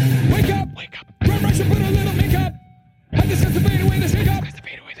 Wake up. Run, rush, and put a little makeup. I discuss the fade away the shake up.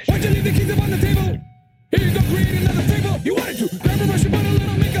 Why'd you leave the keys up on the table? Here you go, create another fable. You wanted to. Grab a brush and put a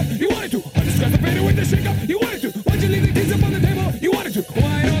little makeup. You wanted to. I discuss the fade away the shake up. You wanted to. Why'd you leave the keys up on the table? You wanted to. Oh,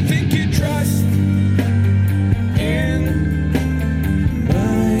 I don't think you trust in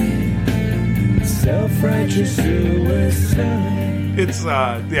my self-righteous suicide. It's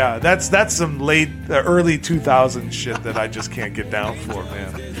that's some late early 2000s shit that I just can't get down for,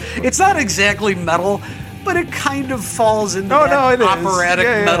 man. It's not exactly metal, but it kind of falls into No, that it is. operatic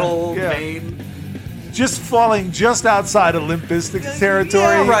Yeah, metal yeah. vein. Just falling just outside of Limp Bizkit territory,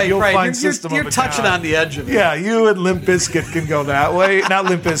 Yeah, right, you'll right. find You're System you're of a touching Down. on the edge of it. Yeah, you and Limp Bizkit can go that way. Not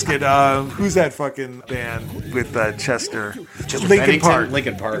Limp Bizkit. Who's that fucking band with Chester? Linkin Bennington, Park.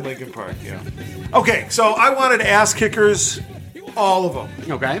 Linkin Park. Linkin Park, yeah. Okay, so I wanted ass kickers, all of them.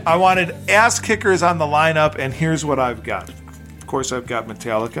 Okay. I wanted ass kickers on the lineup, and here's what I've got. Of course, I've got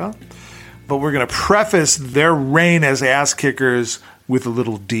Metallica, but we're going to preface their reign as ass kickers with a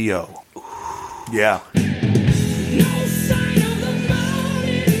little Dio. Yeah. No sign of the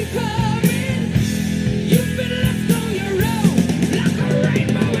morning coming. You've been left on your own, like a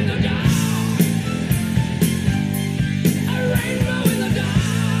rainbow in the dark. A rainbow in the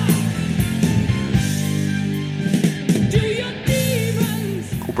dark. Do your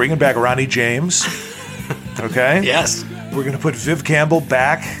demons? We're bringing back Ronnie James. Okay? Yes. We're going to put Viv Campbell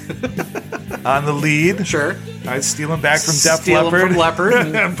back on the lead. Sure. All right, steal him back from Def Steal him Leppard. from Leppard.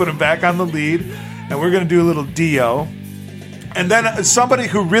 And put him back on the lead. And we're going to do a little Dio. And then somebody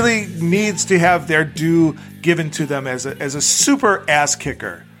who really needs to have their due given to them as a super ass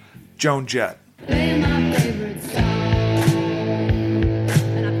kicker, Joan Jett. Play my favorite song,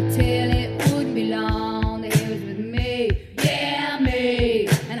 and I could tell it wouldn't be long that he was with me, yeah, me.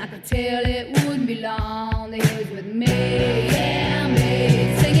 And I could tell it wouldn't be long that he was with me, yeah,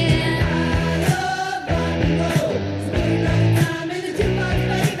 me. Singing, I love rock and roll, sweet like time in the jukebox,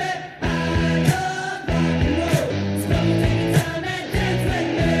 baby. I love rock and roll, so take your time and dance with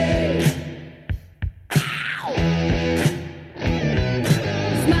me.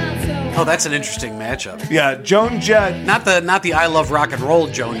 Smile so Oh, that's an interesting matchup. Yeah, Joan Jett. Not the I Love Rock and Roll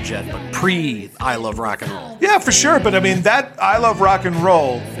Joan Jett, but pre I Love Rock and Roll. Yeah, for sure. But I mean, that I Love Rock and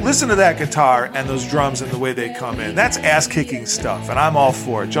Roll, listen to that guitar and those drums and the way they come in. That's ass kicking stuff, and I'm all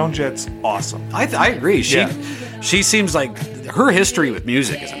for it. Joan Jett's awesome. I agree. Yeah. She seems like her history with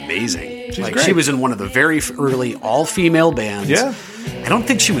music is amazing. Like great. she was in one of the very early all-female bands. Yeah. I don't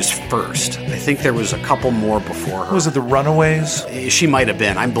think she was first. I think there was a couple more before her. Was it the Runaways? She might have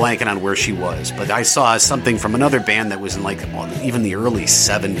been. I'm blanking on where she was, but I saw something from another band that was in like even the early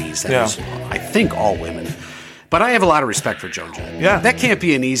 70s. That Yeah. was, I think, all women. But I have a lot of respect for Joan Jett. Yeah. That can't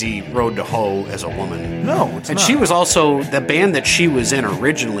be an easy road to hoe as a woman. No, it's And not. she was also, the band that she was in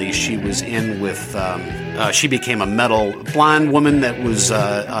originally, she was in with, she became a blonde woman that was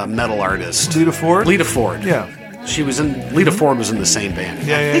a metal artist. Lita Ford? Lita Ford. Yeah. She was in, Lita Ford was in the same band.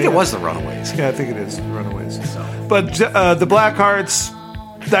 Yeah, I yeah, think yeah. it was the Runaways. Yeah, I think it is the Runaways. But the Blackhearts,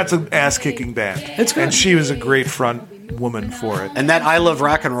 that's an ass-kicking band. It's good. And she was a great front woman for it. And that I Love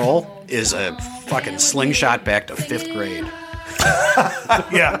Rock and Roll is a fucking slingshot back to 5th grade.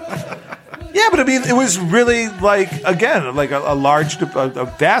 Yeah. Yeah, but I mean, it was really like, again, like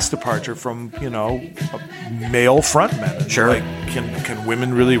a vast departure from, male frontmen. Sure. Like, can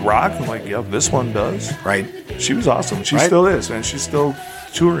women really rock? I'm like, yeah, this one does. Right. She was awesome. She Right. still is, and she's still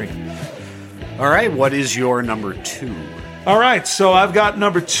touring. All right, what is your number 2? All right, so I've got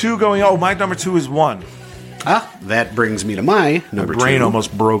number 2 going. Oh, my number 2 is 1. That brings me to my number 2. My brain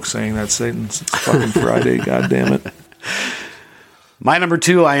almost broke saying that sentence. It's fucking Friday, God damn it. My number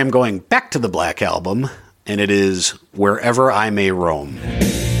 2, I am going back to the Black Album, and it is Wherever I May Roam.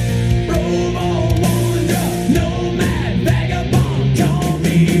 Roam on, wander, nomad, vagabond, tell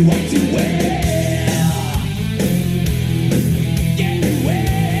me what you wear. Yeah, you wear.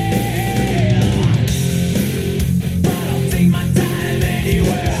 But I'll take my time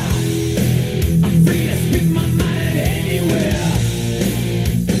anywhere.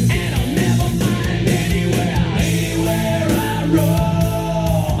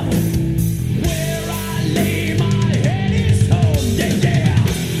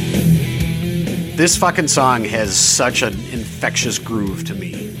 This fucking song has such an infectious groove to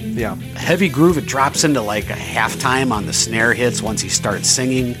me. Yeah. Heavy groove, it drops into like a halftime on the snare hits once he starts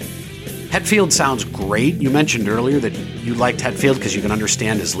singing. Hetfield sounds great. You mentioned earlier that you liked Hetfield because you can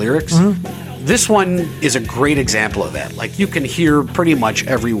understand his lyrics. Mm-hmm. This one is a great example of that. Like, you can hear pretty much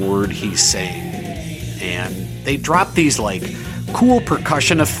every word he's saying. And they drop these like cool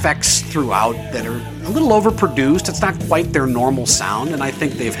percussion effects throughout that are a little overproduced. It's not quite their normal sound, and I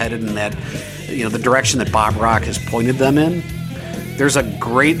think they've headed in that, the direction that Bob Rock has pointed them in. There's a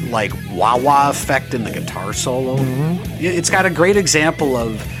great like wah-wah effect in the guitar solo. Mm-hmm. It's got a great example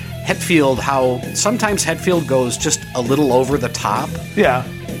of Hetfield, how sometimes Hetfield goes just a little over the top. Yeah.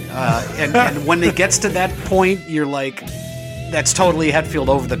 And when it gets to that point, you're like, that's totally Hetfield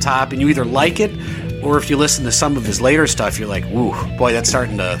over the top, and you either like it, or if you listen to some of his later stuff, you're like, woo, boy, that's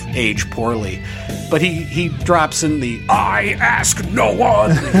starting to age poorly. But he drops in the I ask no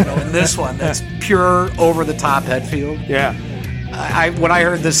one, in this one. That's pure over-the-top Hetfield. Yeah. When I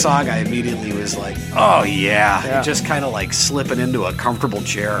heard this song, I immediately was like, oh, yeah. Just kind of like slipping into a comfortable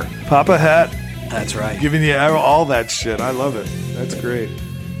chair. Papa hat. That's right. Giving you all that shit. I love it. That's great.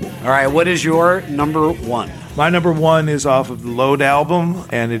 All right, what is your number one? My number one is off of the Load album,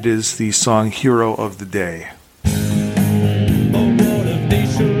 and it is the song Hero of the Day.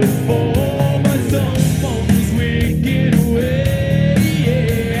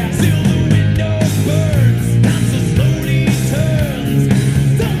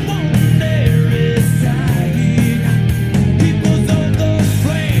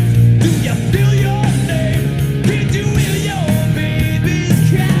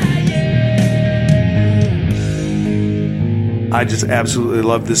 I just absolutely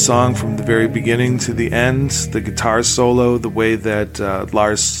love this song from the very beginning to the end. The guitar solo, the way that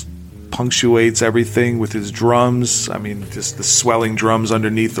Lars punctuates everything with his drums. I mean, just the swelling drums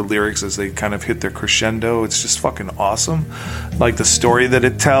underneath the lyrics as they kind of hit their crescendo. It's just fucking awesome. Like the story that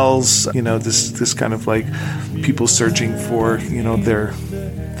it tells, this kind of like people searching for,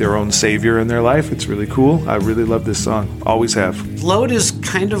 their own savior in their life. It's really cool. I really love this song. Always have. Load is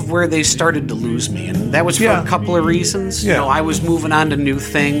kind of where they started to lose me, and that was for a couple of reasons. Yeah. I was moving on to new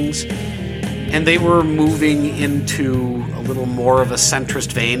things, and they were moving into a little more of a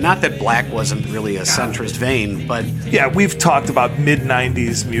centrist vein. Not that Black wasn't really a centrist vein, but... Yeah, we've talked about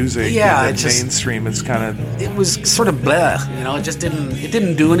mid-90s music. Yeah, it's mainstream. It's kind of... It was sort of blah, it just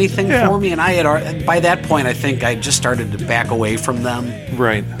didn't do anything for me, and I had, by that point, I think I just started to back away from them.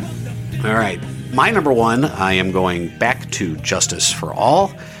 Right. All right. My number one, I am going back to Justice for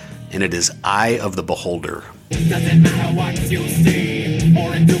All, and it is Eye of the Beholder. Doesn't matter what you see,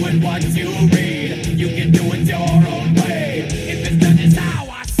 or doing what you read. You can do it your own way. If it's done, it's how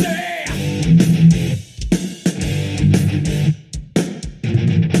I say.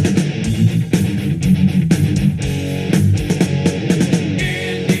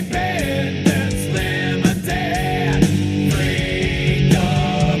 Independence limited.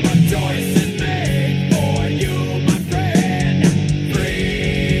 Freedom of choice is made for you, my friend. Freedom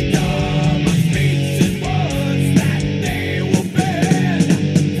of speech and words that they will bend.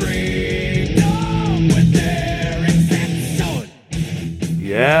 Freedom with their exception.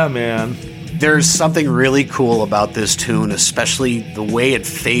 Yeah, man. There's something really cool about this tune, especially the way it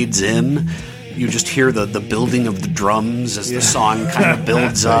fades in. You just hear the building of the drums as the song kind of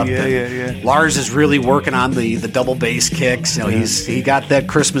builds up. Yeah. Lars is really working on the double bass kicks. He got that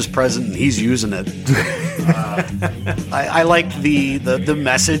Christmas present and he's using it. I like the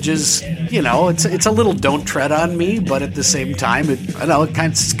messages. It's a little don't tread on me, but at the same time,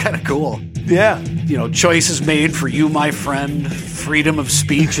 it's kind of cool. Yeah. Choices made for you, my friend. Freedom of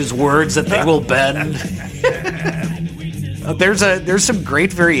speech is words that they will bend. There's some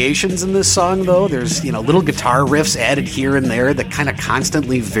great variations in this song, though. There's little guitar riffs added here and there that kind of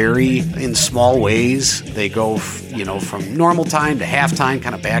constantly vary in small ways. They go from normal time to halftime,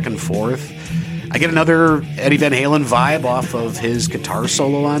 kind of back and forth. I get another Eddie Van Halen vibe off of his guitar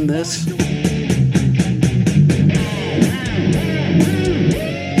solo on this.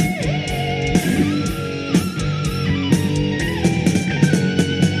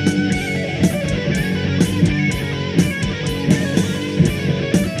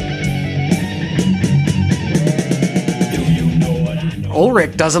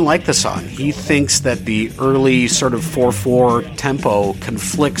 Ulrich doesn't like the song. He thinks that the early sort of 4/4 tempo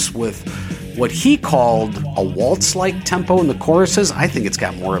conflicts with what he called a waltz-like tempo in the choruses. I think it's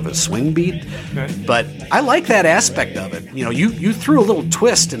got more of a swing beat, but I like that aspect of it. You threw a little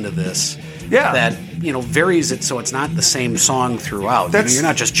twist into this Yeah. that, varies it so it's not the same song throughout. You're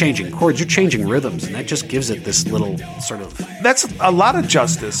not just changing chords, you're changing rhythms, and that just gives it this little sort of... That's a lot of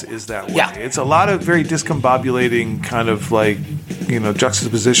Justice is that way. Yeah. It's a lot of very discombobulating kind of like,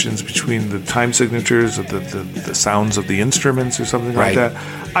 juxtapositions between the time signatures of the sounds of the instruments or something like Right.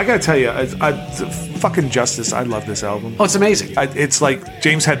 that. I gotta tell you, fucking Justice, I love this album. Oh, it's amazing. It's like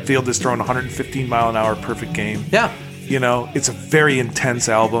James Hetfield is throwing 115 mile an hour perfect game. Yeah. It's a very intense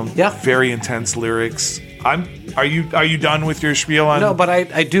album. Yeah. Very intense lyrics. Are you done with your spiel on? No, but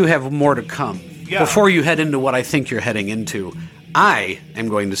I do have more to come. Yeah. Before you head into what I think you're heading into, I am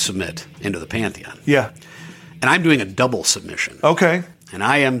going to submit into the Pantheon. Yeah. And I'm doing a double submission. Okay. And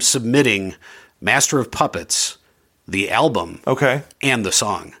I am submitting Master of Puppets, the album, Okay. and the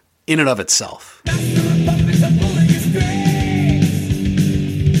song, in and of itself.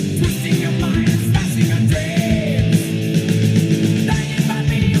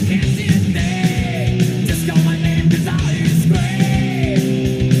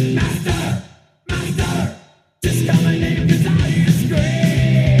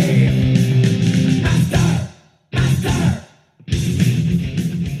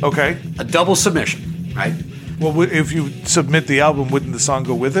 Okay. A double submission, right? Well, if you submit the album, wouldn't the song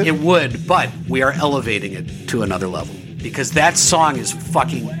go with it? It would, but we are elevating it to another level because that song is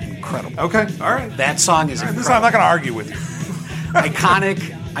fucking incredible. Okay. All right. That song is I'm incredible. not going to argue with you.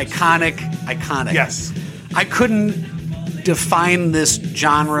 Iconic. Yes. I couldn't define this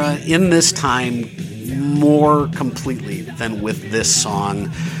genre in this time more completely than with this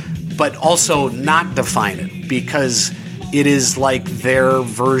song, but also not define it because it is like their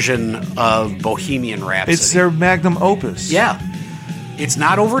version of Bohemian Rhapsody. It's their magnum opus. Yeah. It's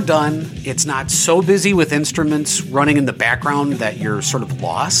not overdone. It's not so busy with instruments running in the background that you're sort of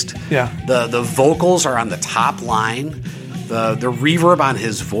lost. Yeah. The vocals are on the top line. The reverb on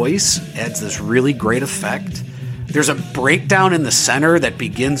his voice adds this really great effect. There's a breakdown in the center that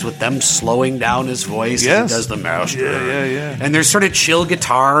begins with them slowing down his voice Yes. as he does the master. Yeah. And there's sort of chill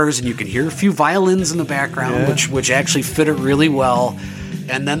guitars, and you can hear a few violins in the background, which actually fit it really well.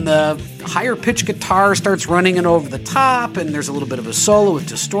 And then the higher pitched guitar starts running in over the top, and there's a little bit of a solo with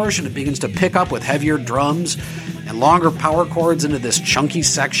distortion. It begins to pick up with heavier drums and longer power chords into this chunky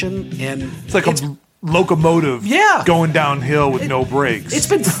section. And It's like a locomotive going downhill with no brakes. It's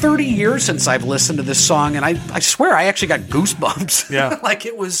been 30 years since I've listened to this song, and I swear I actually got goosebumps. Yeah. Like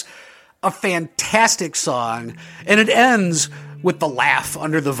it was a fantastic song, and it ends with the laugh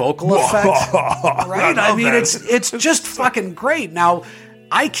under the vocal effect. Right? I mean, it's just fucking great. Now,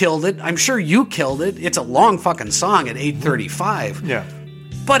 I killed it. I'm sure you killed it. It's a long fucking song at 8:35. Yeah.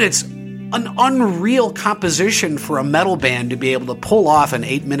 But it's an unreal composition for a metal band to be able to pull off an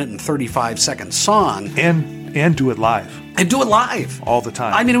 8-minute and 35-second song And do it live. and do it live All the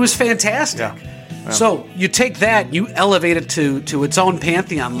time. I mean, it was fantastic. Yeah. So you take that, you elevate it to its own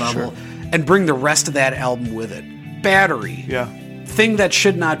Pantheon level, and bring the rest of that album with it. Battery, Yeah. Thing That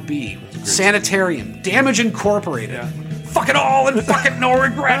Should Not Be, Sanitarium, Damage Incorporated. Yeah. Fuck it all and fucking no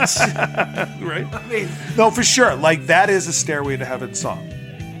regrets. Right? I mean, No, for sure. Like, that is a Stairway to Heaven song.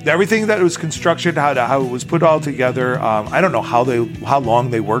 Everything that was constructed, how it was put all together. I don't know how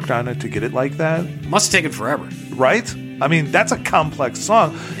long they worked on it to get it like that. must have taken forever. Right? I mean, that's a complex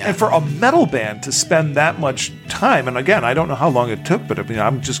song. Yeah. And for a metal band to spend that much time, and again, I don't know how long it took, but I mean,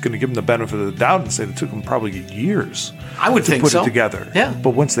 I'm just going to give them the benefit of the doubt and say it took them probably years I would to think put so. it together. Yeah.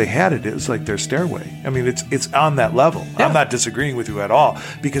 But once they had it, it was like their Stairway. I mean, it's on that level. Yeah. I'm not disagreeing with you at all,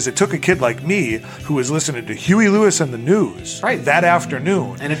 because it took a kid like me who was listening to Huey Lewis and the News Right. that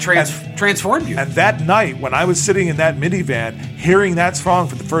afternoon. And it transformed you. And that night, when I was sitting in that minivan, hearing that song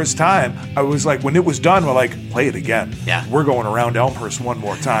for the first time, I was like, when it was done, we're like, play it again. Yeah. We're going around Elmhurst one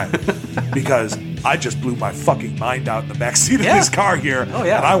more time. Because I just blew my fucking mind out in the backseat of Yeah. this car here. Oh,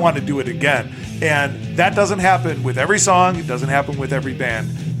 yeah. And I want to do it again. And that doesn't happen with every song. It doesn't happen with every band.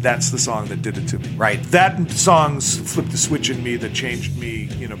 That's the song that did it to me. Right. That song's flipped the switch in me that changed me,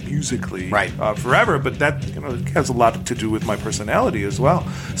 musically Right. forever. But that, it has a lot to do with my personality as well,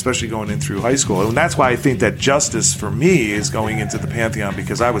 especially going in through high school. And that's why I think that Justice for me is going into the Pantheon,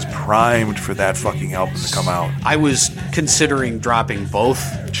 because I was primed for that fucking album to come out. I was considering dropping both.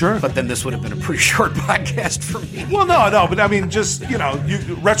 Sure. But then this would have been a pretty short podcast for me. Well, no, but I mean, just you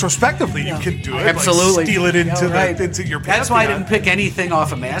retrospectively, you can do it. Absolutely. like, steal it into Yeah, right. into your. Pantheon. That's why I didn't pick anything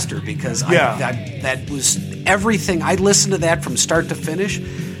off of Master, because Yeah. that was everything. I listened to that from start to finish.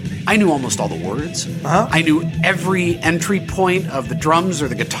 I knew almost all the words. Uh-huh. I knew every entry point of the drums or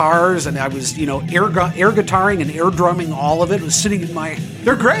the guitars, and I was, air guitaring and air drumming all of it. It was sitting in my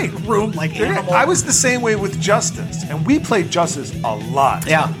They're great. room like animal. I was the same way with Justice, and we played Justice a lot.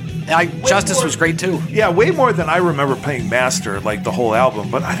 Yeah. Justice was great too. Yeah, way more than I remember playing Master, like the whole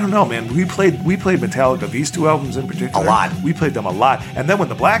album. But I don't know, man. We played Metallica, these two albums in particular. A lot. We played them a lot. And then when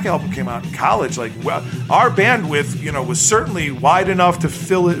the Black Album came out in college, like, well, our bandwidth, was certainly wide enough to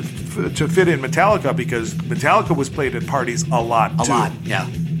fit in Metallica, because Metallica was played at parties a lot, too. A lot, yeah.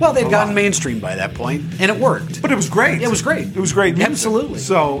 Well, they'd gotten mainstream by that point, and it worked. But it was great. It was great. It was great music. Absolutely.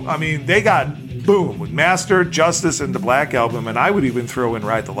 So, I mean, they got boom with Master, Justice, and the Black Album, and I would even throw in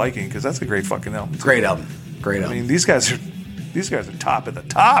Ride the Lightning, because that's a great fucking album. Great album. I mean, these guys are top of the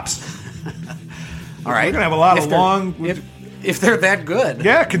tops. All right. We're gonna have a lot of long. If they're that good.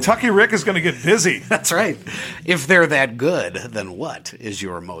 Yeah, Kentucky Rick is going to get busy. That's right. If they're that good, then what is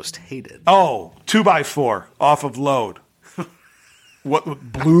your most hated? Oh, 2x4 off of Load.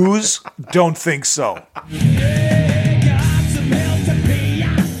 What, blues? Don't think so.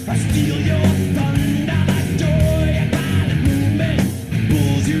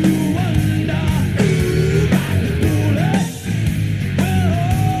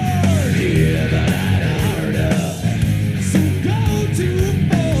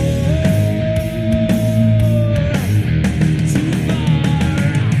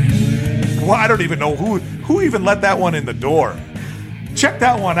 Well, I don't even know who even let that one in the door. Check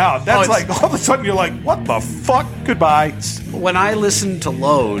that one out. That's like, all of a sudden you're like, what the fuck? Goodbye. When I listened to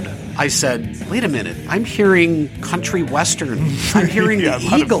Load, I said, wait a minute, I'm hearing country western. I'm hearing the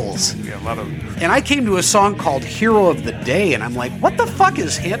Eagles. A lot of. And I came to a song called Hero of the Day, and I'm like, what the fuck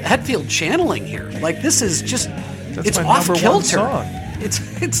is Hetfield channeling here? Like, this is just, it's off kilter.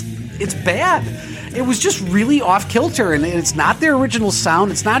 It's bad. It was just really off kilter, and it's not their original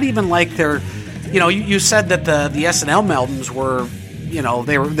sound. It's not even like their, you said that the S&M albums were,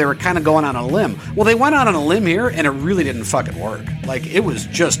 they were kind of going on a limb. Well, they went out on a limb here, and it really didn't fucking work. Like, it was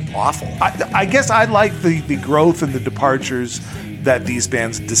just awful. I guess I like the growth and the departures that these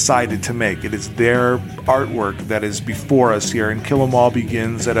bands decided to make. It is their artwork that is before us here, and Kill 'Em All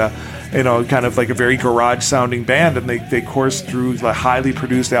begins at a, kind of like a very garage sounding band, and they coursed through the highly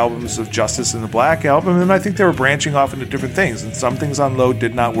produced albums of Justice and the Black Album, and I think they were branching off into different things, and some things on Load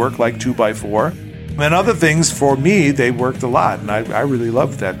did not work, like 2x4, and other things, for me, they worked a lot, and I really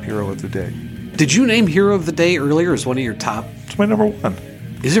loved that Hero of the Day. Did you name Hero of the Day earlier as one of your top? It's my number one.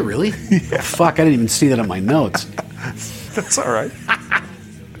 Is it really? Yeah. Fuck, I didn't even see that on my notes. That's all right.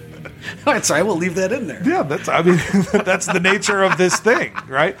 That's all right, we'll leave that in there. Yeah, that's the nature of this thing,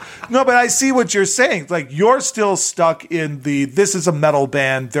 right? No, but I see what you're saying. Like, you're still stuck in this is a metal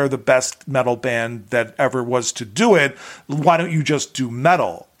band, they're the best metal band that ever was to do it. Why don't you just do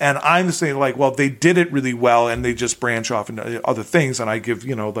metal? And I'm saying, like, well, they did it really well, and they just branch off into other things. And I give,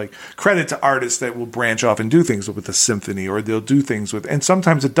 credit to artists that will branch off and do things with a symphony, or they'll do things with, and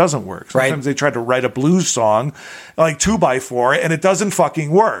sometimes it doesn't work. Sometimes they try to write a blues song, like 2x4, and it doesn't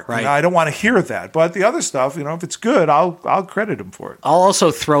fucking work. Right. I don't want to hear that. But the other stuff, if it's good, I'll credit them for it. I'll also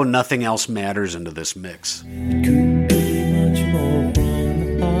throw Nothing Else Matters into this mix. Couldn't be much more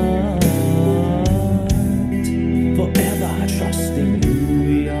from the heart. Forever trusting who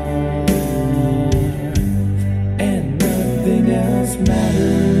we are, and nothing else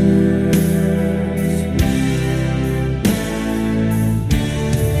matters.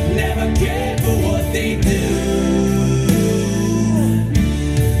 Never cared for what they do.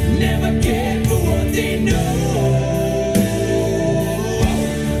 Never cared for what they know.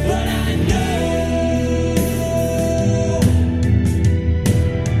 But I know.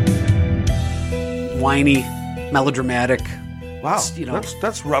 Whiny, melodramatic. Wow,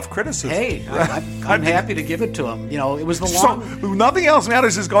 that's rough criticism. Hey, I'm happy to give it to him. It was the long. So Nothing Else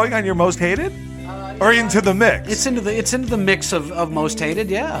Matters is going on your most hated, or into the mix? It's into the mix of most hated.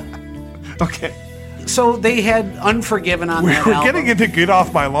 Yeah. Okay. So they had Unforgiven on that We're album. getting into get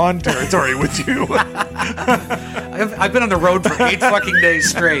off my lawn territory with you. I've been on the road for 8 fucking days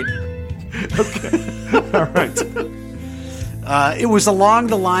straight. Okay. All right. It was along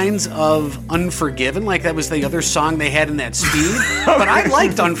the lines of Unforgiven, like that was the other song they had in that speed. But I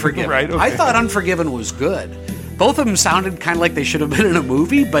liked Unforgiven. Right, okay. I thought Unforgiven was good. Both of them sounded kind of like they should have been in a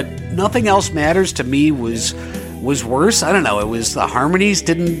movie, but Nothing Else Matters to me was worse. I don't know. It was the harmonies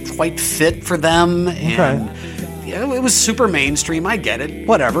didn't quite fit for them, and it was super mainstream. I get it.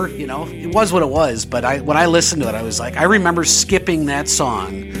 Whatever. It was what it was. But when I listened to it, I was like, I remember skipping that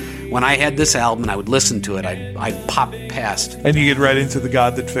song. When I had this album and I would listen to it, I'd pop past. And you get right into The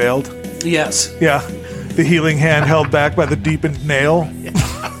God That Failed? Yes. Yeah. The healing hand held back by the deepened nail.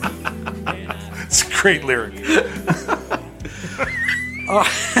 It's a great lyric.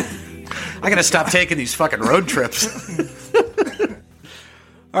 I gotta stop taking these fucking road trips.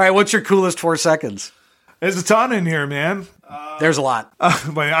 All right, what's your coolest 4 seconds? There's a ton in here, man. There's a lot.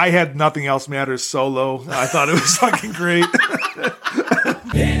 But I had Nothing Else Matters solo. I thought it was fucking great.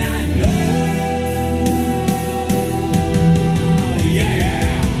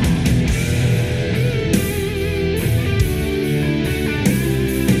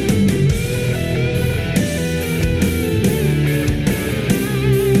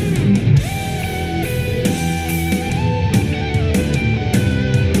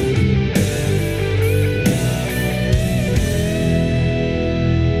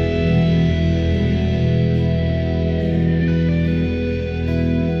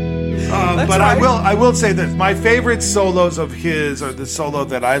 But I will say that my favorite solos of his, or the solo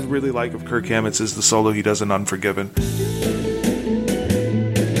that I really like of Kirk Hammett's, is the solo he does in Unforgiven.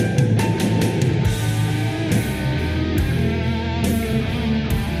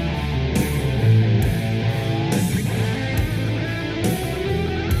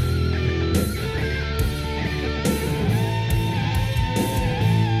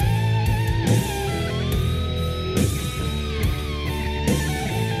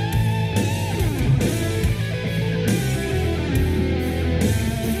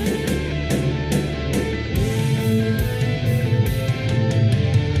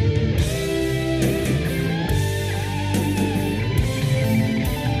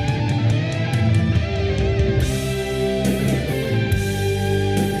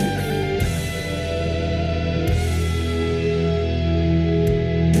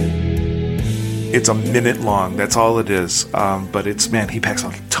 It's a minute long. That's all it is. But it's, man, he packs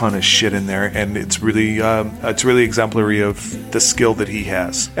a ton of shit in there, and it's really exemplary of the skill that he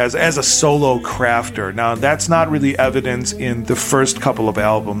has as a solo crafter. Now, that's not really evident in the first couple of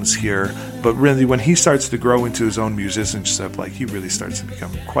albums here, but really when he starts to grow into his own musicianship, like, he really starts to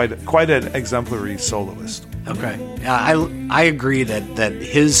become quite an exemplary soloist. Okay. I agree that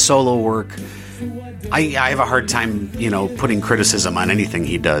his solo work, I have a hard time, putting criticism on anything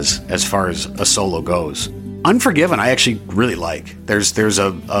he does as far as a solo goes. Unforgiven, I actually really like. There's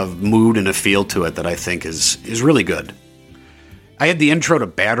a mood and a feel to it that I think is really good. I had the intro to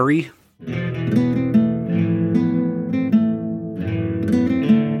Battery.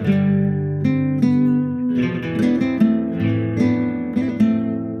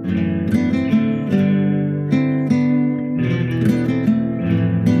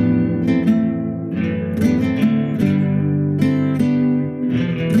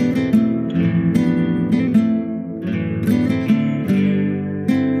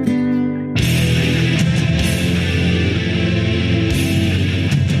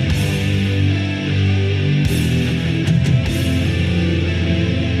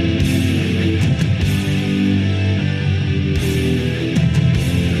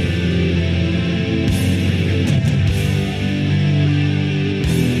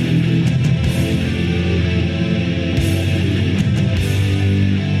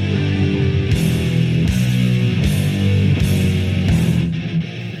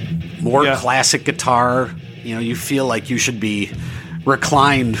 More classic guitar. You feel like you should be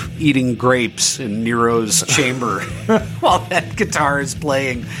reclined eating grapes in Nero's chamber while that guitar is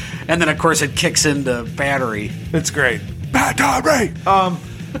playing. And then, of course, it kicks into Battery. It's great. Battery!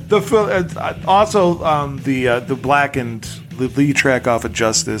 The Blackened, the lead track off of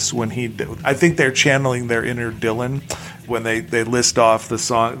Justice, I think they're channeling their inner Dylan when they list off the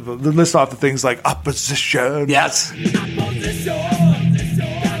song, list off the things like opposition. Yes.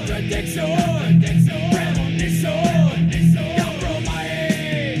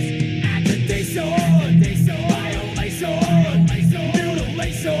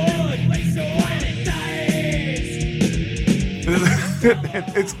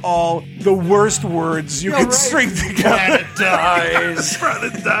 It's all the worst words you can string together.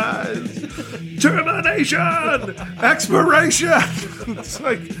 Planet dies. Termination. Expiration. It's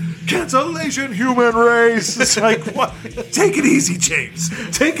like cancellation, human race. It's like, what? Take it easy, James.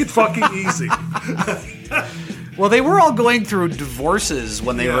 Take it fucking easy. Well, they were all going through divorces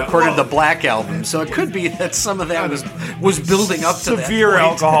when they recorded the Black Album, so it could be that some of that was building up to that severe point.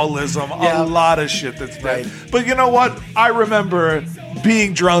 Alcoholism, a lot of shit that's bad. Right. But you know what? I remember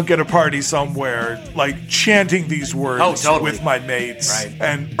being drunk at a party somewhere, like chanting these words with my mates,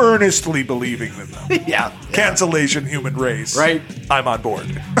 and earnestly believing in them. Cancellation, human race. Right. I'm on board.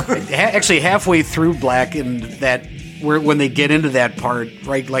 Actually, halfway through Black, in that when they get into that part,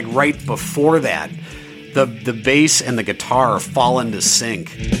 right before that, the bass and the guitar fall into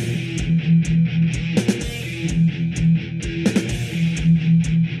sync.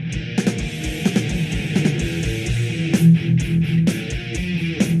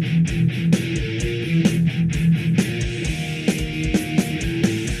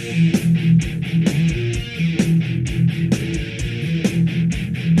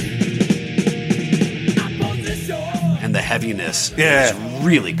 nastiness Yeah. is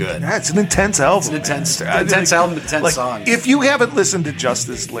really good. Yeah, it's an intense album. It's an intense, man. intense album, intense songs. If you haven't listened to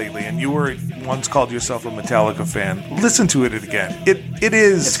Justice lately, and you were once called yourself a Metallica fan, listen to it again. It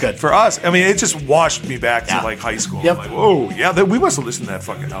is. It's good. For us. I mean, it just washed me back to Yeah. like high school. Yep. I'm like, whoa, yeah, we must have listened to that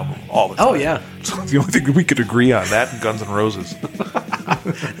fucking album all the time. Oh, yeah. It's the only thing we could agree on, that and Guns N' Roses.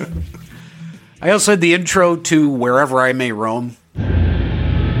 I also had the intro to Wherever I May Roam.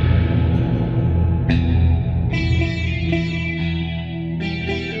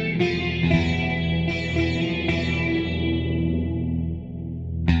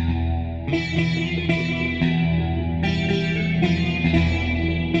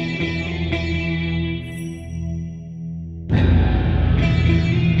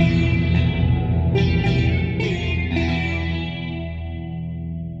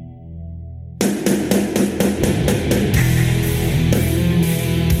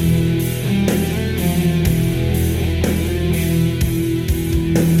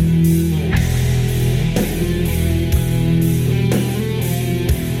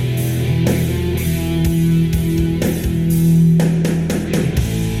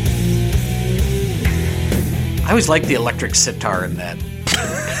 I always liked the electric sitar in that.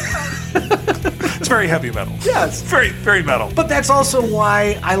 It's very heavy metal. Yeah, it's very, very metal. But that's also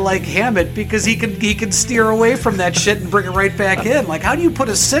why I like Hammett, because he can steer away from that shit and bring it right back in. Like, how do you put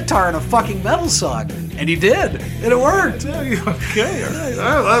a sitar in a fucking metal song? And he did, and it worked. Okay, all right.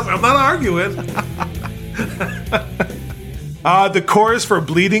 I'm not arguing. The chorus for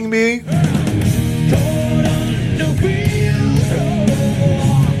Bleeding Me.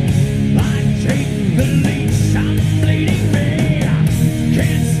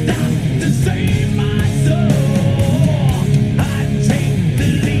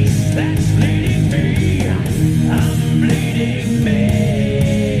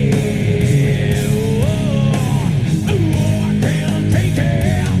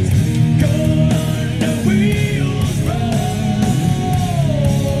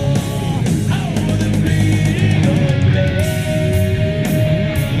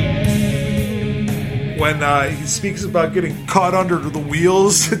 When he speaks about getting caught under the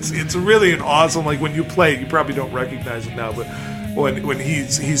wheels, it's really an awesome, like when you play it, you probably don't recognize it now, but when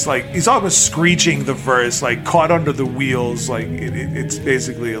he's like, he's almost screeching the verse, like caught under the wheels, like it's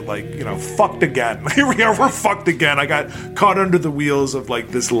basically like, you know, fucked again. Here we are, we're fucked again. I got caught under the wheels of like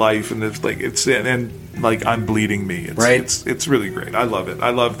this life, and it's like and like I'm bleeding me. It's really great. I love it. I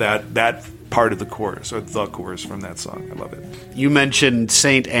love that part of the chorus, or the chorus from that song. I love it. You mentioned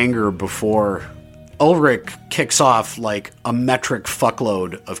Saint Anger before. Ulrich kicks off like a metric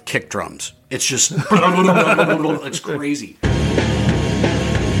fuckload of kick drums. It's just it's crazy.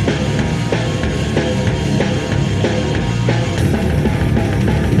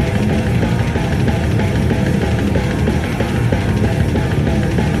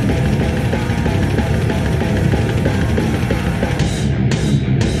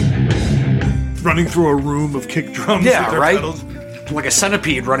 Running through a room of kick drums. Yeah, with their right? pedals. Like a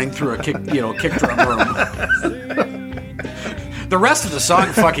centipede running through a kick drum room. The rest of the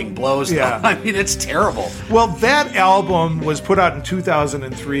song fucking blows, though. Yeah. I mean, it's terrible. Well, that album was put out in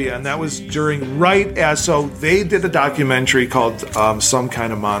 2003, and that was so they did a documentary called Some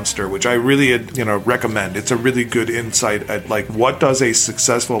Kind of Monster, which I really, recommend. It's a really good insight at, like, what does a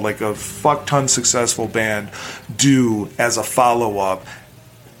successful, like a fuck-ton successful band do as a follow-up.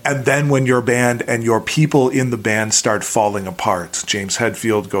 And then when your band and your people in the band start falling apart, James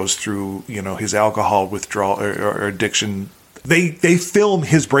Hetfield goes through, his alcohol withdrawal or addiction. They film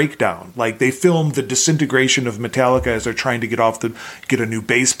his breakdown. Like, they film the disintegration of Metallica as they're trying to get a new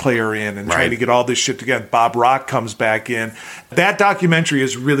bass player in and trying to get all this shit together. Bob Rock comes back in. That documentary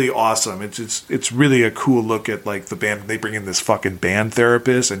is really awesome. It's really a cool look at, like, the band. They bring in this fucking band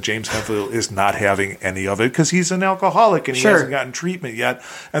therapist, and James Hetfield is not having any of it because he's an alcoholic and he hasn't gotten treatment yet.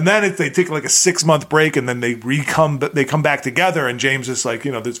 And then they take like a 6-month break, and then they come back together, and James is like,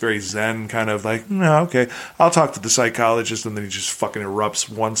 this very zen kind of like, no, okay, I'll talk to the psychologist. And then he just fucking erupts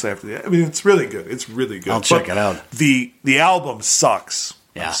once after that. I mean, it's really good. It's really good. I'll check it out. The album sucks.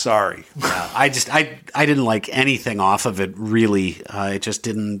 Yeah. I'm sorry. Yeah, I didn't like anything off of it, really. It just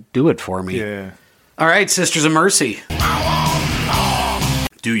didn't do it for me. Yeah. All right, Sisters of Mercy.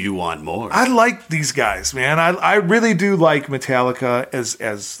 Do you want more? I like these guys, man. I really do like Metallica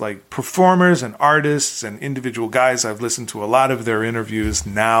as like performers and artists and individual guys. I've listened to a lot of their interviews.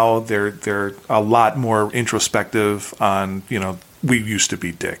 Now they're a lot more introspective on, we used to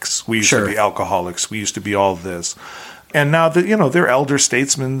be dicks. We used to be alcoholics. We used to be all this. And now they're elder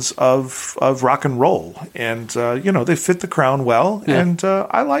statesmen of rock and roll, and they fit the crown well, and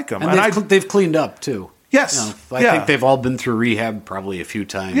I like them. And they've cleaned up too. Yes. I think they've all been through rehab probably a few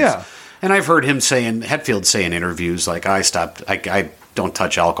times. Yeah. And I've heard him Hetfield say in interviews, like, I don't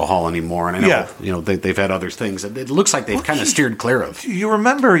touch alcohol anymore. And I know, they've had other things that it looks like they've kind of steered clear of. You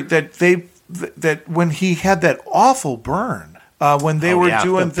remember that when he had that awful burn, when they were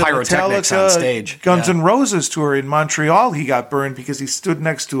doing the pyrotechnics on stage. Guns N' Roses tour in Montreal, he got burned because he stood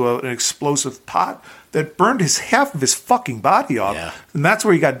next to an explosive pot that burned half of his fucking body off. Yeah. And that's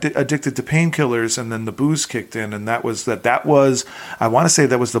where he got addicted to painkillers, and then the booze kicked in, and that was I want to say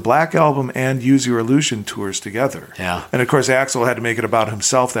that was the Black Album and Use Your Illusion tours together. Yeah. And of course Axl had to make it about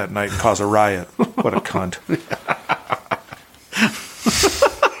himself that night and cause a riot. What a cunt.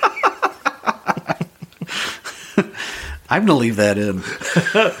 I'm going to leave that in.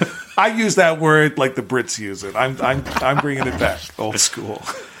 I use that word like the Brits use it. I'm bringing it back, old school.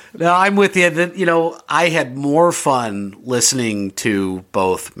 No, I'm with you. That I had more fun listening to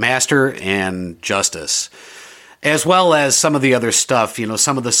both Master and Justice, as well as some of the other stuff.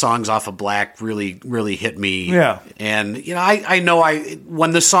 Some of the songs off of Black really, really hit me. Yeah. And I know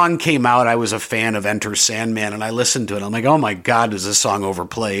when the song came out, I was a fan of Enter Sandman, and I listened to it. I'm like, oh my God, is this song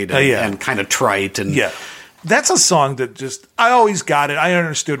overplayed and kind of trite? And yeah. That's a song that I always got it. I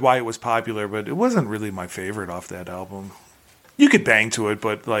understood why it was popular, but it wasn't really my favorite off that album. You could bang to it,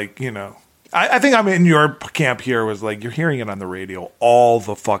 but I think I'm in your camp here was like, you're hearing it on the radio all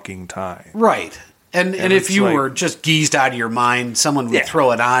the fucking time. Right. And if you were just geezed out of your mind, someone would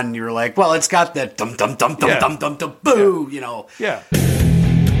throw it on and you're like, well, it's got that dum dum dum dum dum dum dum boo, Yeah.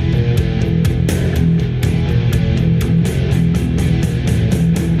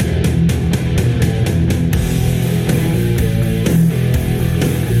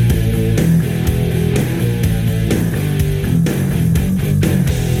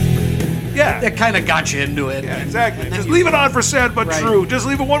 That kind of got you into it. Yeah, exactly. Just leave it on for Sad But True. Just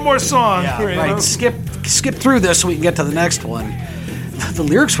leave it one more song. Yeah, right. Skip through this so we can get to the next one. The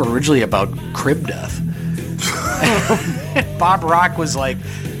lyrics were originally about crib death. Bob Rock was like,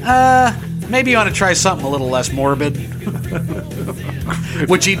 maybe you want to try something a little less morbid.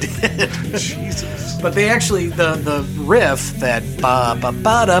 Which he did. Jesus. But they actually, the riff, that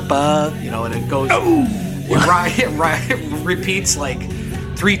ba-ba-ba-da-ba, and it goes, it repeats like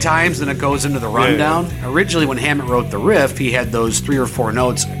 3 times, then it goes into the rundown. Yeah. Originally, when Hammett wrote the riff, he had those 3 or 4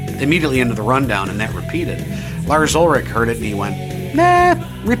 notes immediately into the rundown, and that repeated. Lars Ulrich heard it, and he went, nah,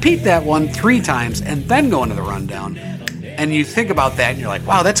 repeat that one 3 times, and then go into the rundown. And you think about that, and you're like,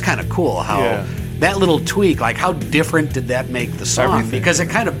 wow, that's kind of cool, how that little tweak, like how different did that make the song? Everything. Because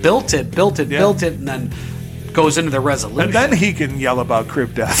it kind of built it, and then goes into the resolution. And then he can yell about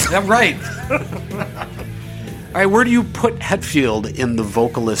crib death. Yeah, right. All right, where do you put Hetfield in the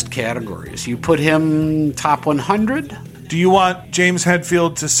vocalist categories? You put him top 100? Do you want James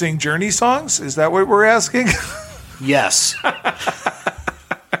Hetfield to sing Journey songs? Is that what we're asking? Yes.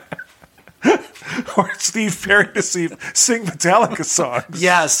 Or Steve Perry to sing Metallica songs?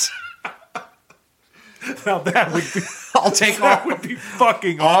 Yes. Now that would be... I'll take that would be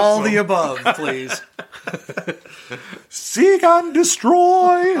fucking awesome. All the above, please. Seek and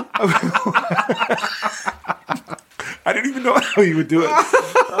destroy. I didn't even know how you would do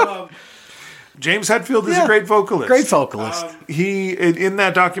it. James Hetfield is a great vocalist. Great vocalist. He in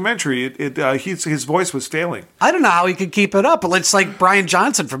that documentary, his voice was failing. I don't know how he could keep it up. It's like Brian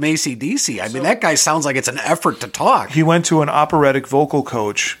Johnson from AC/DC. I mean, that guy sounds like it's an effort to talk. He went to an operatic vocal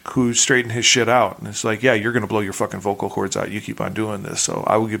coach who straightened his shit out. And it's like, yeah, you're going to blow your fucking vocal cords out. You keep on doing this. So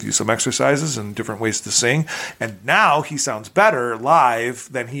I will give you some exercises and different ways to sing. And now he sounds better live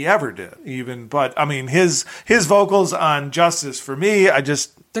than he ever did. But I mean, his vocals on Justice, for me,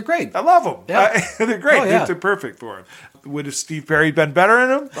 they're great. I love them. Yeah. They're great. Oh, yeah. They're perfect for him. Would Steve Perry been better in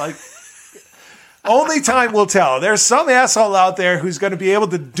them? Like, only time will tell. There's some asshole out there who's going to be able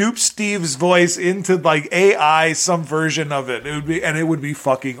to dupe Steve's voice into like AI, some version of it. It would be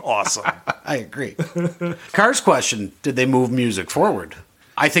fucking awesome. I agree. Car's question: did they move music forward?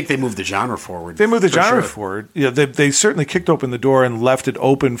 I think they moved the genre forward. They moved the genre forward. Yeah, they certainly kicked open the door and left it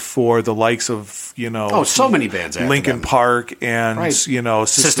open for the likes of, so many bands after Linkin them. Park and,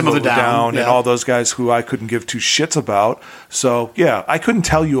 System of a Down and all those guys who I couldn't give 2 shits about. So, yeah, I couldn't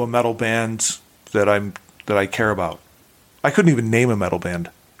tell you a metal band that I care about. I couldn't even name a metal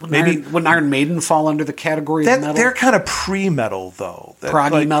band. Wouldn't Iron Maiden fall under the category of metal? They're kind of pre-metal, though.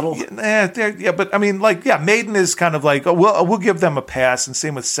 Proggy metal? Yeah, but I mean, like, yeah, Maiden is kind of like, we'll give them a pass, and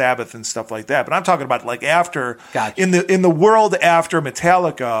same with Sabbath and stuff like that. But I'm talking about like after, Gotcha. in the world after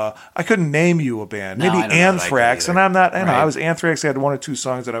Metallica, I couldn't name you a band. No, Maybe I don't know that I Anthrax, could and I'm not. either. I Right. was Anthrax. I had 1 or 2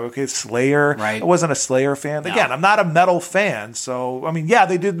 songs that I okay. Slayer. Right. I wasn't a Slayer fan. No. Again, I'm not a metal fan. So I mean, yeah,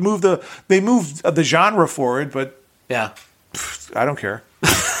 they moved the genre forward, but Yeah. I don't care.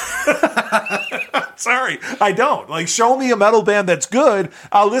 Sorry, I don't. Like, show me a metal band that's good.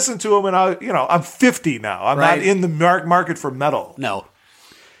 I'll listen to them, and I'm 50 now. I'm Right. not in the market for metal. No.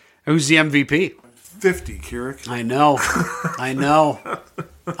 Who's the MVP? 50, Keurig. I know. I know.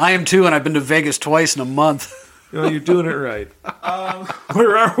 I am too, and I've been to Vegas twice in a month. You're doing it right.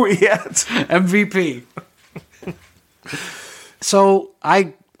 Where are we at? MVP. So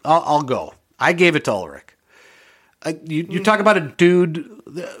I'll go. I gave it to Ulrich. You talk about a dude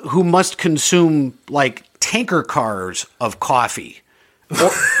who must consume like tanker cars of coffee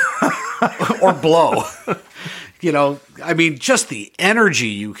or blow. I mean, just the energy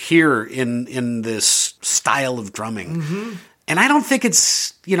you hear in this style of drumming. Mm-hmm. And I don't think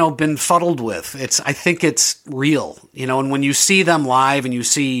it's, been fuddled with. I think it's real, and when you see them live and you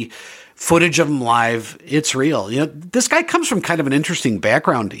see footage of them live, it's real. This guy comes from kind of an interesting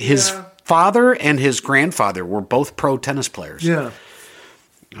background. His father and his grandfather were both pro tennis players. Yeah.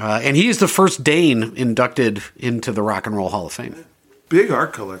 And he is the first Dane inducted into the Rock and Roll Hall of Fame. Big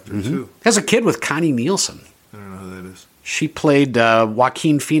art collector, too. Has a kid with Connie Nielsen. I don't know who that is. She played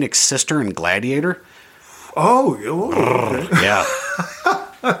Joaquin Phoenix's sister in Gladiator. Oh, okay. Yeah.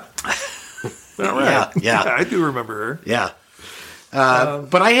 All right. Yeah. I do remember her. Yeah.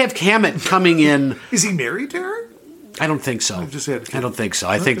 But I have Hammett coming in. Is he married to her? I don't think so. I don't think so.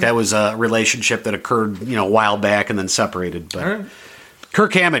 I think that was a relationship that occurred, a while back and then separated. But All right.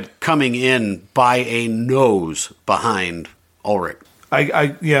 Kirk Hammett coming in by a nose behind Ulrich.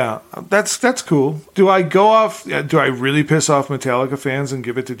 That's cool. Do I go off? Do I really piss off Metallica fans and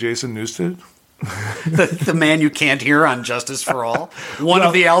give it to Jason Newsted? the man you can't hear on Justice for All. One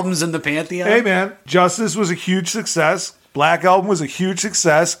of the albums in the Pantheon. Hey, man, Justice was a huge success. Black Album was a huge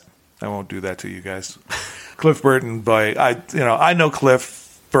success. I won't do that to you guys. Cliff Burton, boy, I know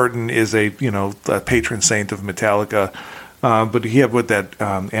Cliff Burton is a patron saint of Metallica, but he had that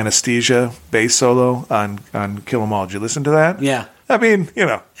Anesthesia bass solo on Kill 'Em All. Did you listen to that? Yeah. I mean,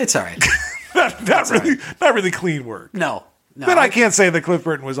 It's all right. not really clean work. No. But I can't say that Cliff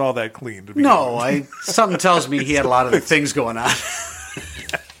Burton was all that clean. To be honest. Something tells me he had a lot of things going on.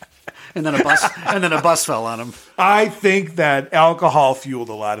 And then a bus fell on him. I think that alcohol fueled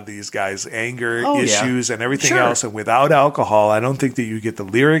a lot of these guys' anger issues and everything else. And without alcohol, I don't think that you get the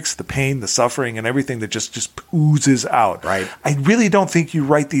lyrics, the pain, the suffering, and everything that just oozes out. Right. I really don't think you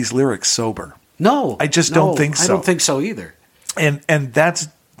write these lyrics sober. No. I just don't think so. I don't think so either. And that's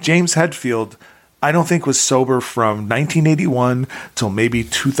James Hetfield, I don't think was sober from 1981 till maybe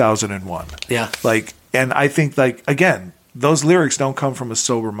 2001. Yeah. And I think, again, those lyrics don't come from a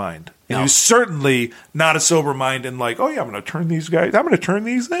sober mind. And No. he's certainly not a sober mind and I'm going to turn these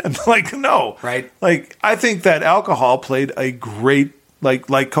in. No. Right. I think that alcohol played a great,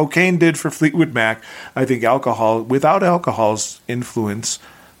 like cocaine did for Fleetwood Mac. I think without alcohol's influence,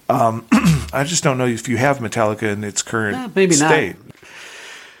 I just don't know if you have Metallica in its current maybe state. not.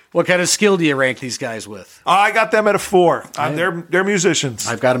 What kind of skill do you rank these guys with? I got them at a 4. They're musicians.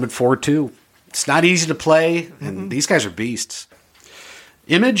 I've got them at 4 too. It's not easy to play, and these guys are beasts.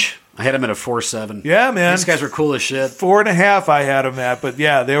 Image, I had them at a 4.7. Yeah, man. These guys were cool as shit. 4.5 I had them at, but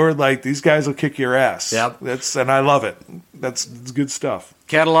yeah, they were like, these guys will kick your ass. Yep. And I love it. It's good stuff.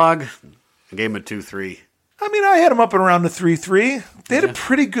 Catalog, I gave them a 2.3. I mean, I had them up and around the 3.3. They had a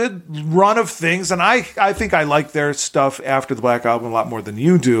pretty good run of things, and I think I like their stuff after the Black Album a lot more than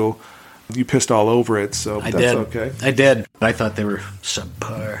you do. You pissed all over it, so that's okay. I did. I thought they were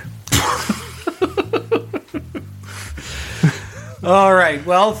subpar. All right.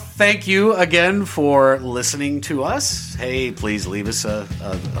 Well, thank you again for listening to us. Hey, please leave us a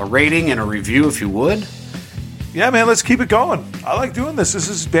rating and a review if you would. Yeah, man, let's keep it going. I like doing this. This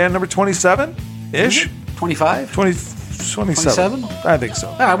is band number 27-ish? 25? 27? I think so.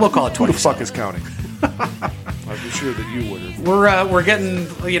 All right, we'll call it 27. Who the fuck is counting? I'd be sure that you would have. We're getting,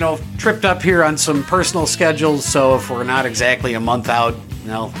 tripped up here on some personal schedules, so if we're not exactly a month out,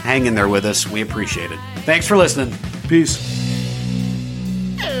 hang in there with us. We appreciate it. Thanks for listening. Peace.